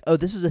feel like, oh,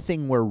 this is a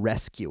thing we're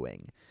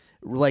rescuing,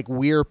 like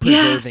we're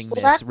preserving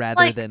this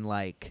rather than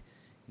like,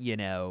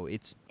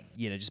 it's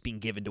just being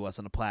given to us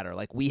on a platter.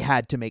 Like we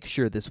had to make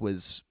sure this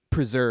was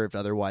preserved,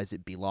 otherwise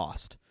it'd be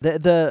lost.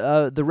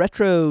 The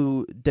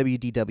Retro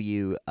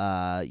WDW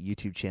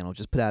YouTube channel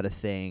just put out a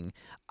thing.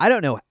 I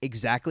don't know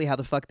exactly how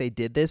the fuck they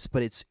did this,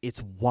 but it's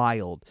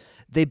wild.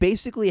 They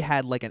basically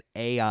had like an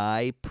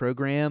AI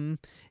program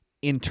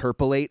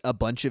interpolate a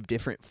bunch of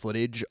different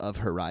footage of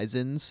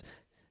Horizons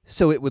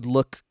so it would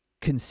look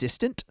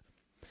consistent,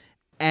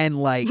 and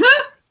like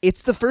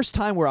it's the first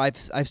time where I've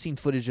seen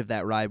footage of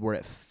that ride where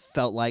it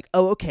felt like,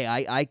 oh, okay,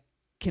 I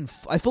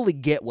fully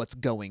get what's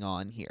going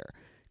on here,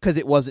 because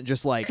it wasn't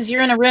just like, because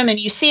you're in a room and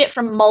you see it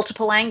from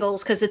multiple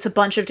angles because it's a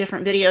bunch of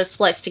different videos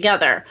spliced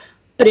together,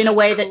 but in a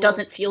way that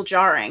doesn't feel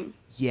jarring.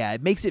 Yeah,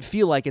 it makes it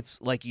feel like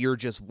it's like you're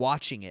just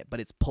watching it, but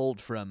it's pulled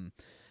from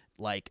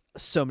like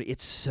so many.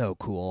 It's so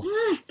cool.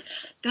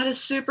 That is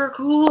super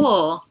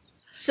cool.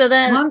 So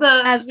then,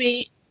 as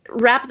we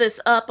wrap this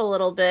up a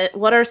little bit,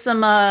 what are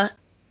some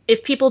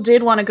if people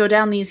did want to go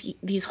down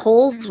these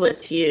holes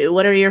with you,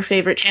 what are your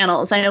favorite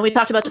channels? I know we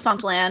talked about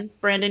Defunctland.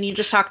 Brandon, you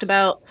just talked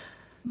about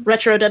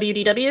Retro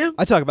WDW.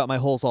 I talk about my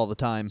holes all the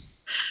time.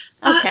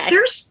 Okay.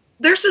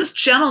 There's this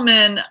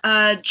gentleman,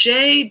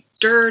 Jay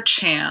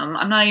Durcham.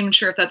 I'm not even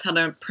sure if that's how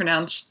to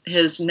pronounce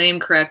his name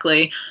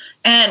correctly.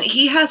 And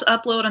he has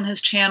uploaded on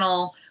his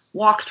channel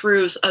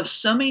walkthroughs of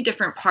so many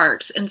different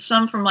parks, and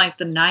some from like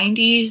the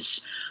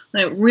 90s,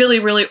 like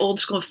really, really old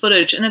school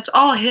footage. And it's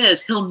all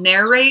his. He'll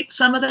narrate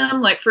some of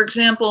them. Like, for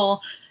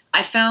example,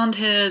 I found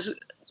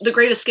The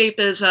Great Escape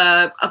is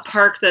a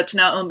park that's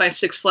now owned by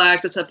Six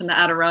Flags. It's up in the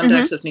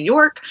Adirondacks of New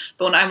York.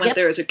 But when I went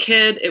there as a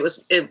kid, it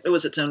was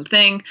its own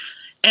thing.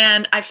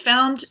 And I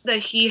found that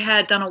he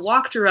had done a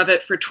walkthrough of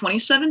it for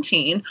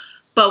 2017,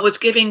 but was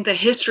giving the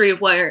history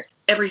of where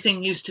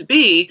everything used to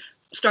be,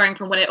 starting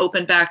from when it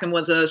opened back and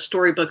was a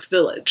storybook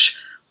village.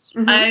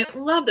 I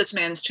love this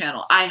man's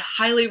channel. I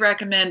highly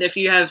recommend, if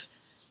you have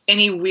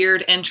any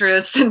weird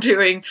interest in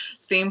doing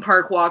theme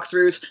park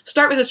walkthroughs,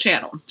 start with his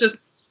channel. Just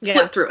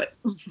flip through it.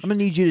 I'm gonna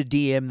need you to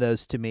DM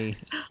those to me.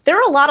 There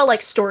are a lot of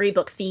like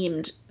storybook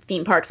themed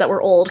theme parks that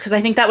were old, because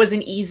I think that was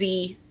an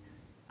easy,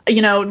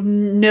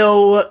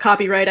 no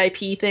copyright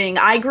IP thing.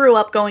 I grew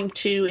up going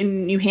to,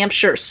 in New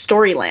Hampshire,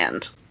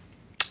 Storyland.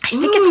 I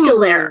think it's still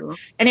there.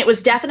 And it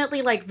was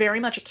definitely like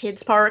very much a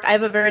kid's park. I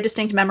have a very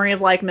distinct memory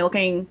of like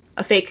milking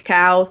a fake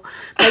cow.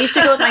 But I used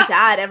to go with my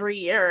dad every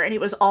year, and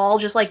it was all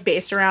just like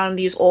based around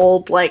these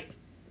old like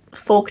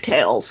folk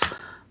tales.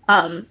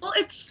 Well,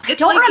 I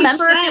don't like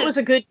remember if it was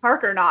a good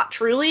park or not,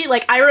 truly.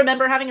 Like, I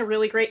remember having a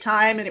really great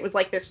time, and it was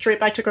like this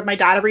trip I took with my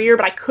dad every year,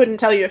 but I couldn't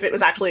tell you if it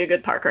was actually a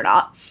good park or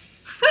not.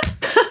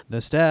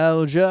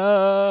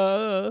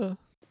 Nostalgia.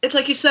 It's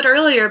like you said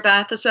earlier,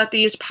 Beth, is that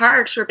these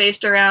parks were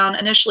based around,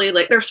 initially,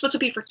 like, they're supposed to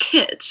be for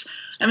kids.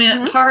 I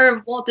mean, part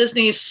of Walt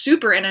Disney's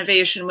super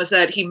innovation was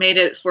that he made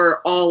it for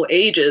all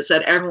ages,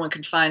 that everyone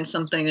could find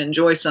something,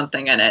 enjoy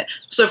something in it.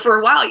 So for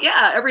a while,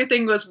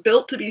 everything was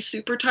built to be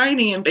super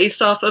tiny and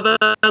based off of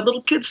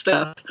little kid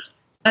stuff.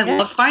 I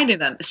love finding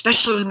them,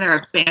 especially when they're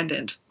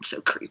abandoned. It's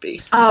so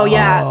creepy. Oh,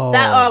 yeah.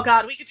 Oh,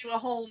 God, we could do a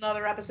whole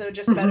nother episode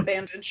just about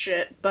abandoned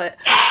shit. But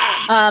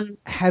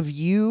have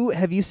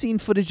you seen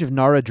footage of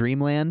Nara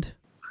Dreamland?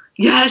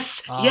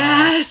 Yes.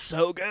 Yes.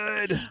 So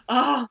good.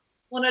 Oh,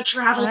 want to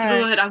travel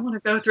through it. I want to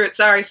go through it.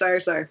 Sorry.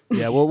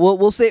 Yeah,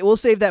 we'll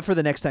save that for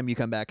the next time you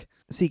come back.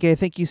 CK,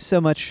 thank you so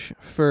much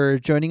for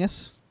joining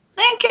us.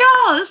 Thank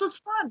y'all. This was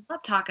fun.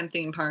 Love talking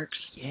theme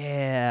parks.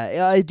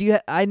 Yeah,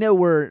 I know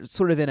we're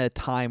sort of in a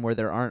time where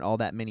there aren't all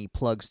that many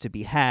plugs to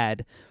be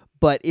had,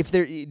 but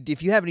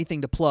if you have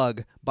anything to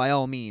plug, by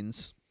all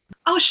means.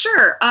 Oh,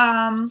 sure.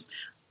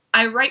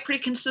 I write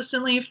pretty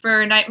consistently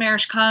for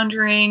Nightmarish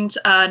Conjurings,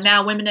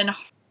 Now Women in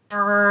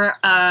Horror.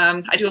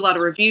 I do a lot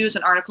of reviews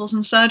and articles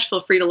and such.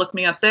 Feel free to look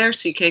me up there,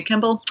 CK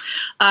Kimball.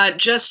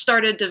 Just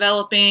started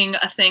developing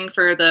a thing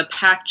for the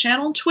Pack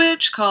channel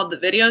Twitch called the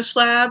Video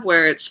Slab,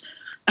 where it's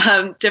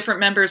different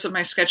members of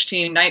my sketch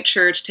team,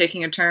 Nightchurch,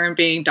 taking a turn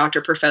being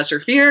Dr. Professor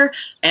Fear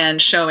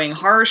and showing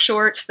horror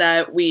shorts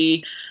that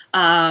we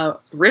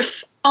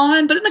riff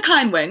on, but in a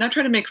kind way, not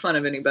trying to make fun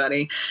of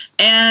anybody.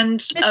 And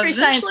Mystery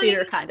Science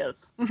Theater, kind of.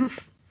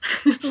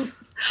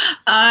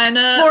 And,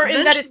 more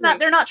in that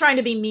they're not trying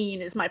to be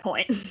mean, is my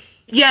point.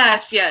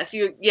 Yes,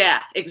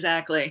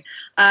 exactly.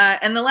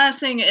 And the last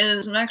thing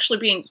is I'm actually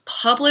being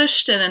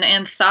published in an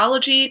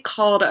anthology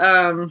called,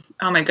 oh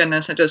my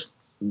goodness, I just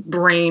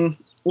brain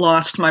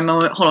lost my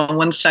moment. Hold on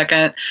one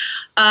second.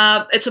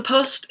 It's a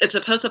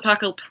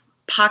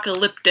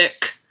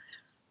post-apocalyptic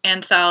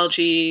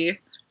anthology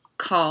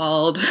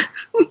called,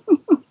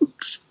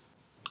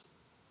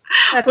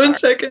 one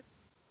second.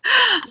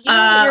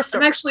 I'm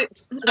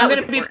going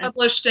to be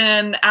published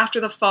in, after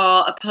the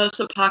fall, a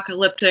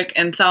post-apocalyptic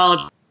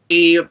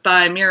anthology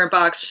by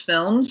Mirrorbox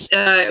Films.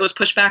 It was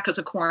pushed back because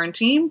of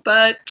quarantine,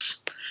 but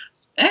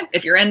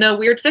if you're into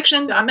weird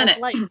fiction, I'm in it.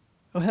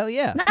 Oh, hell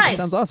yeah. Nice. That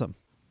sounds awesome.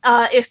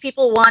 If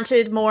people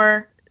wanted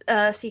more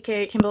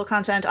CK Kimball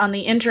content on the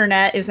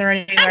internet, is there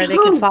anywhere they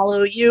could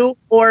follow you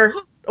or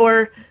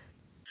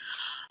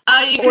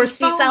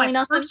see Sally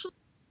Nothing?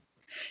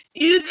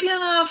 You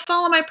can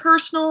follow my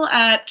personal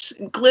at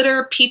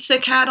Glitter Pizza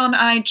Cat on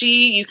IG.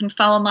 You can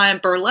follow my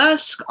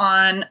burlesque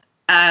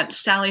at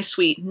Sally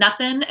Sweet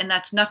Nothing, and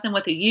that's nothing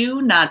with a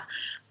U, not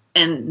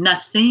and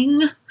nothing,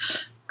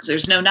 because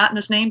there's no nut in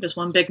his name, just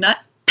one big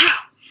nut.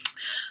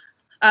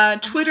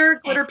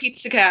 Twitter, Glitter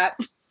Pizza Cat.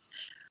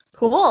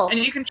 Cool. And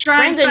you can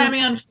try and find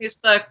me on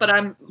Facebook, but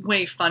I'm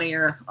way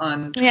funnier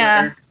on Twitter.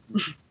 Yeah.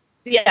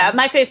 Yeah,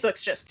 my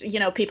Facebook's just,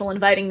 people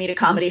inviting me to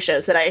comedy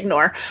shows that I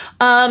ignore.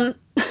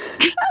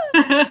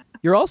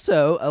 You're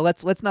also,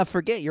 let's not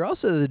forget, you're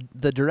also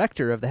the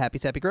director of the Happy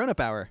Sappy Grown Up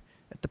Hour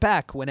at the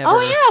PAC whenever.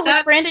 Oh yeah,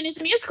 which Brandon is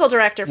the musical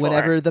director for.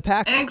 Whenever the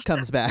PAC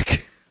comes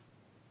back.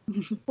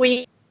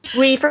 We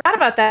forgot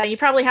about that.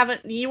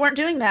 You weren't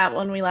doing that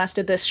when we last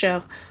did this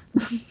show.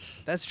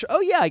 That's true.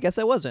 Oh yeah, I guess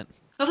I wasn't.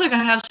 Hopefully we're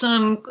going to have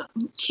some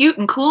cute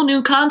and cool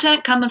new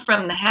content coming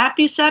from the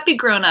Happy Sappy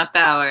Grown Up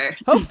Hour.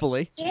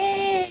 Hopefully.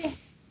 Yeah.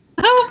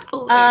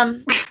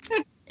 Hopefully.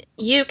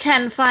 You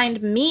can find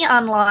me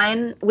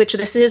online, which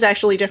this is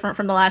actually different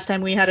from the last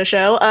time we had a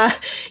show.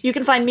 You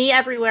can find me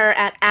everywhere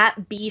at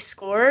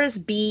 @BeeScores,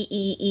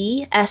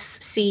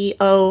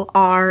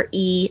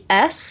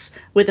 BeeScores,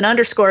 with an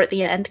underscore at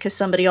the end, because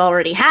somebody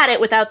already had it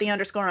without the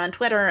underscore on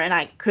Twitter, and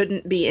I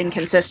couldn't be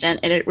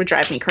inconsistent, and it would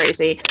drive me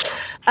crazy.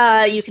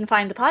 You can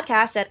find the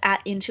podcast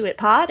at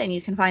IntuitPod, and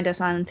you can find us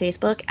on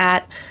Facebook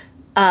at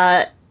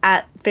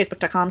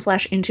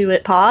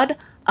facebook.com/IntuitPod.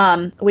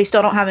 We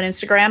still don't have an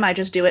Instagram. I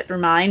just do it through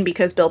mine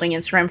because building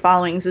Instagram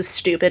followings is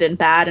stupid and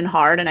bad and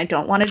hard, and I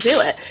don't want to do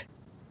it.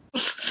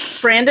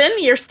 Brandon,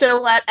 you're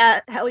still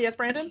at Hell Yes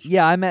Brandon?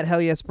 Yeah, I'm at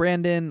Hell Yes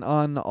Brandon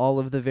on all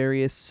of the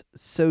various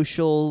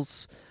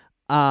socials.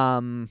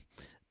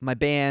 My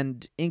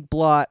band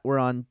Inkblot, we're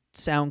on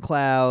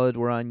SoundCloud,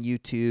 we're on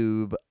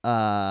YouTube.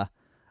 Not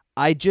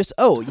on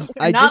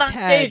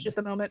stage at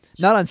the moment.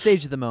 Not on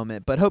stage at the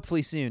moment, but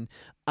hopefully soon.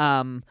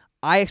 I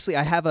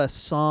have a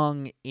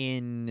song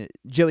in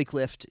Joey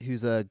Clift,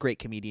 who's a great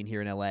comedian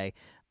here in LA,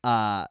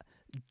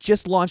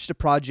 just launched a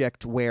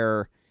project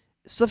where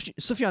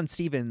Sufjan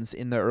Stevens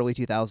in the early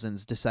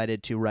 2000s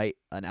decided to write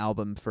an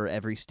album for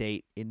every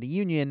state in the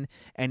union,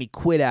 and he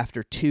quit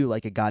after 2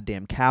 like a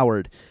goddamn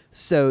coward.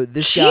 So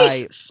this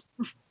guy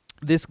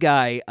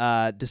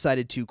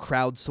decided to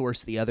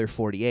crowdsource the other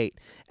 48,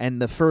 and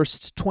the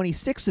first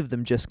 26 of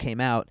them just came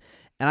out,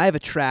 and I have a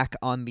track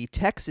on the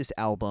Texas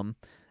album.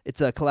 It's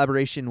a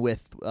collaboration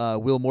with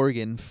Will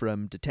Morgan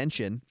from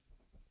Detention,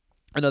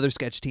 another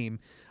sketch team,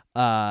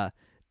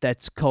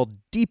 that's called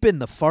Deep in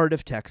the Fart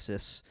of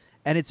Texas.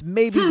 And it's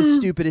maybe the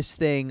stupidest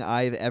thing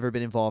I've ever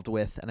been involved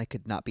with, and I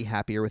could not be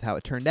happier with how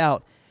it turned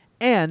out.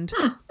 And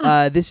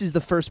this is the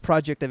first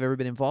project I've ever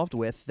been involved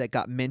with that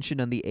got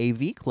mentioned on the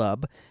AV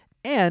Club.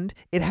 And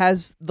it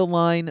has the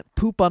line,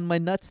 "Poop on my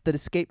nuts that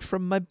escaped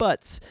from my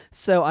butts."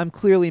 So I'm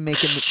clearly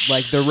making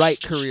the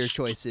right career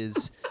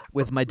choices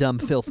with my dumb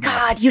filth mouth.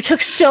 God, you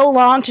took so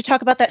long to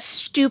talk about that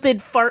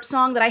stupid fart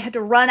song that I had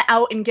to run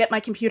out and get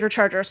my computer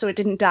charger so it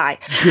didn't die.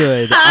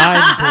 Good.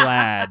 I'm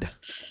glad.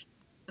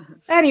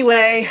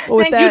 Anyway,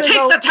 you take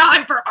the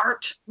time for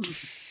art.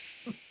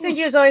 Thank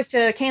you as always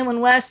to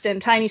Kaylin West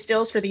and Tiny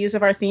Stills for the use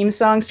of our theme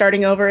song.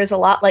 Starting over is a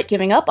lot like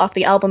giving up, off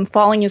the album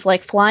Falling is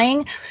Like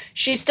Flying.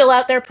 She's still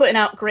out there putting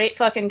out great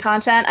fucking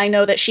content. I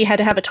know that she had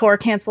to have a tour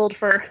canceled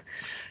for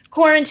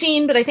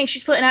quarantine, but I think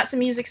she's putting out some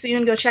music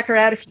soon. Go check her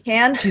out if you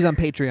can. She's on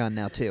Patreon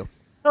now too.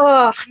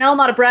 Oh, now I'm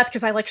out of breath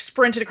because I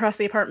sprinted across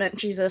the apartment.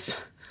 Jesus.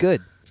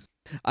 Good.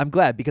 I'm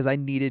glad, because I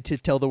needed to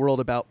tell the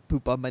world about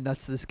poop on my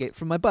nuts that escaped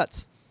from my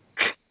butts.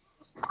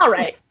 All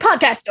right,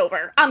 podcast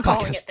over. I'm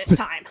calling it this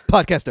time.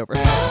 Podcast over.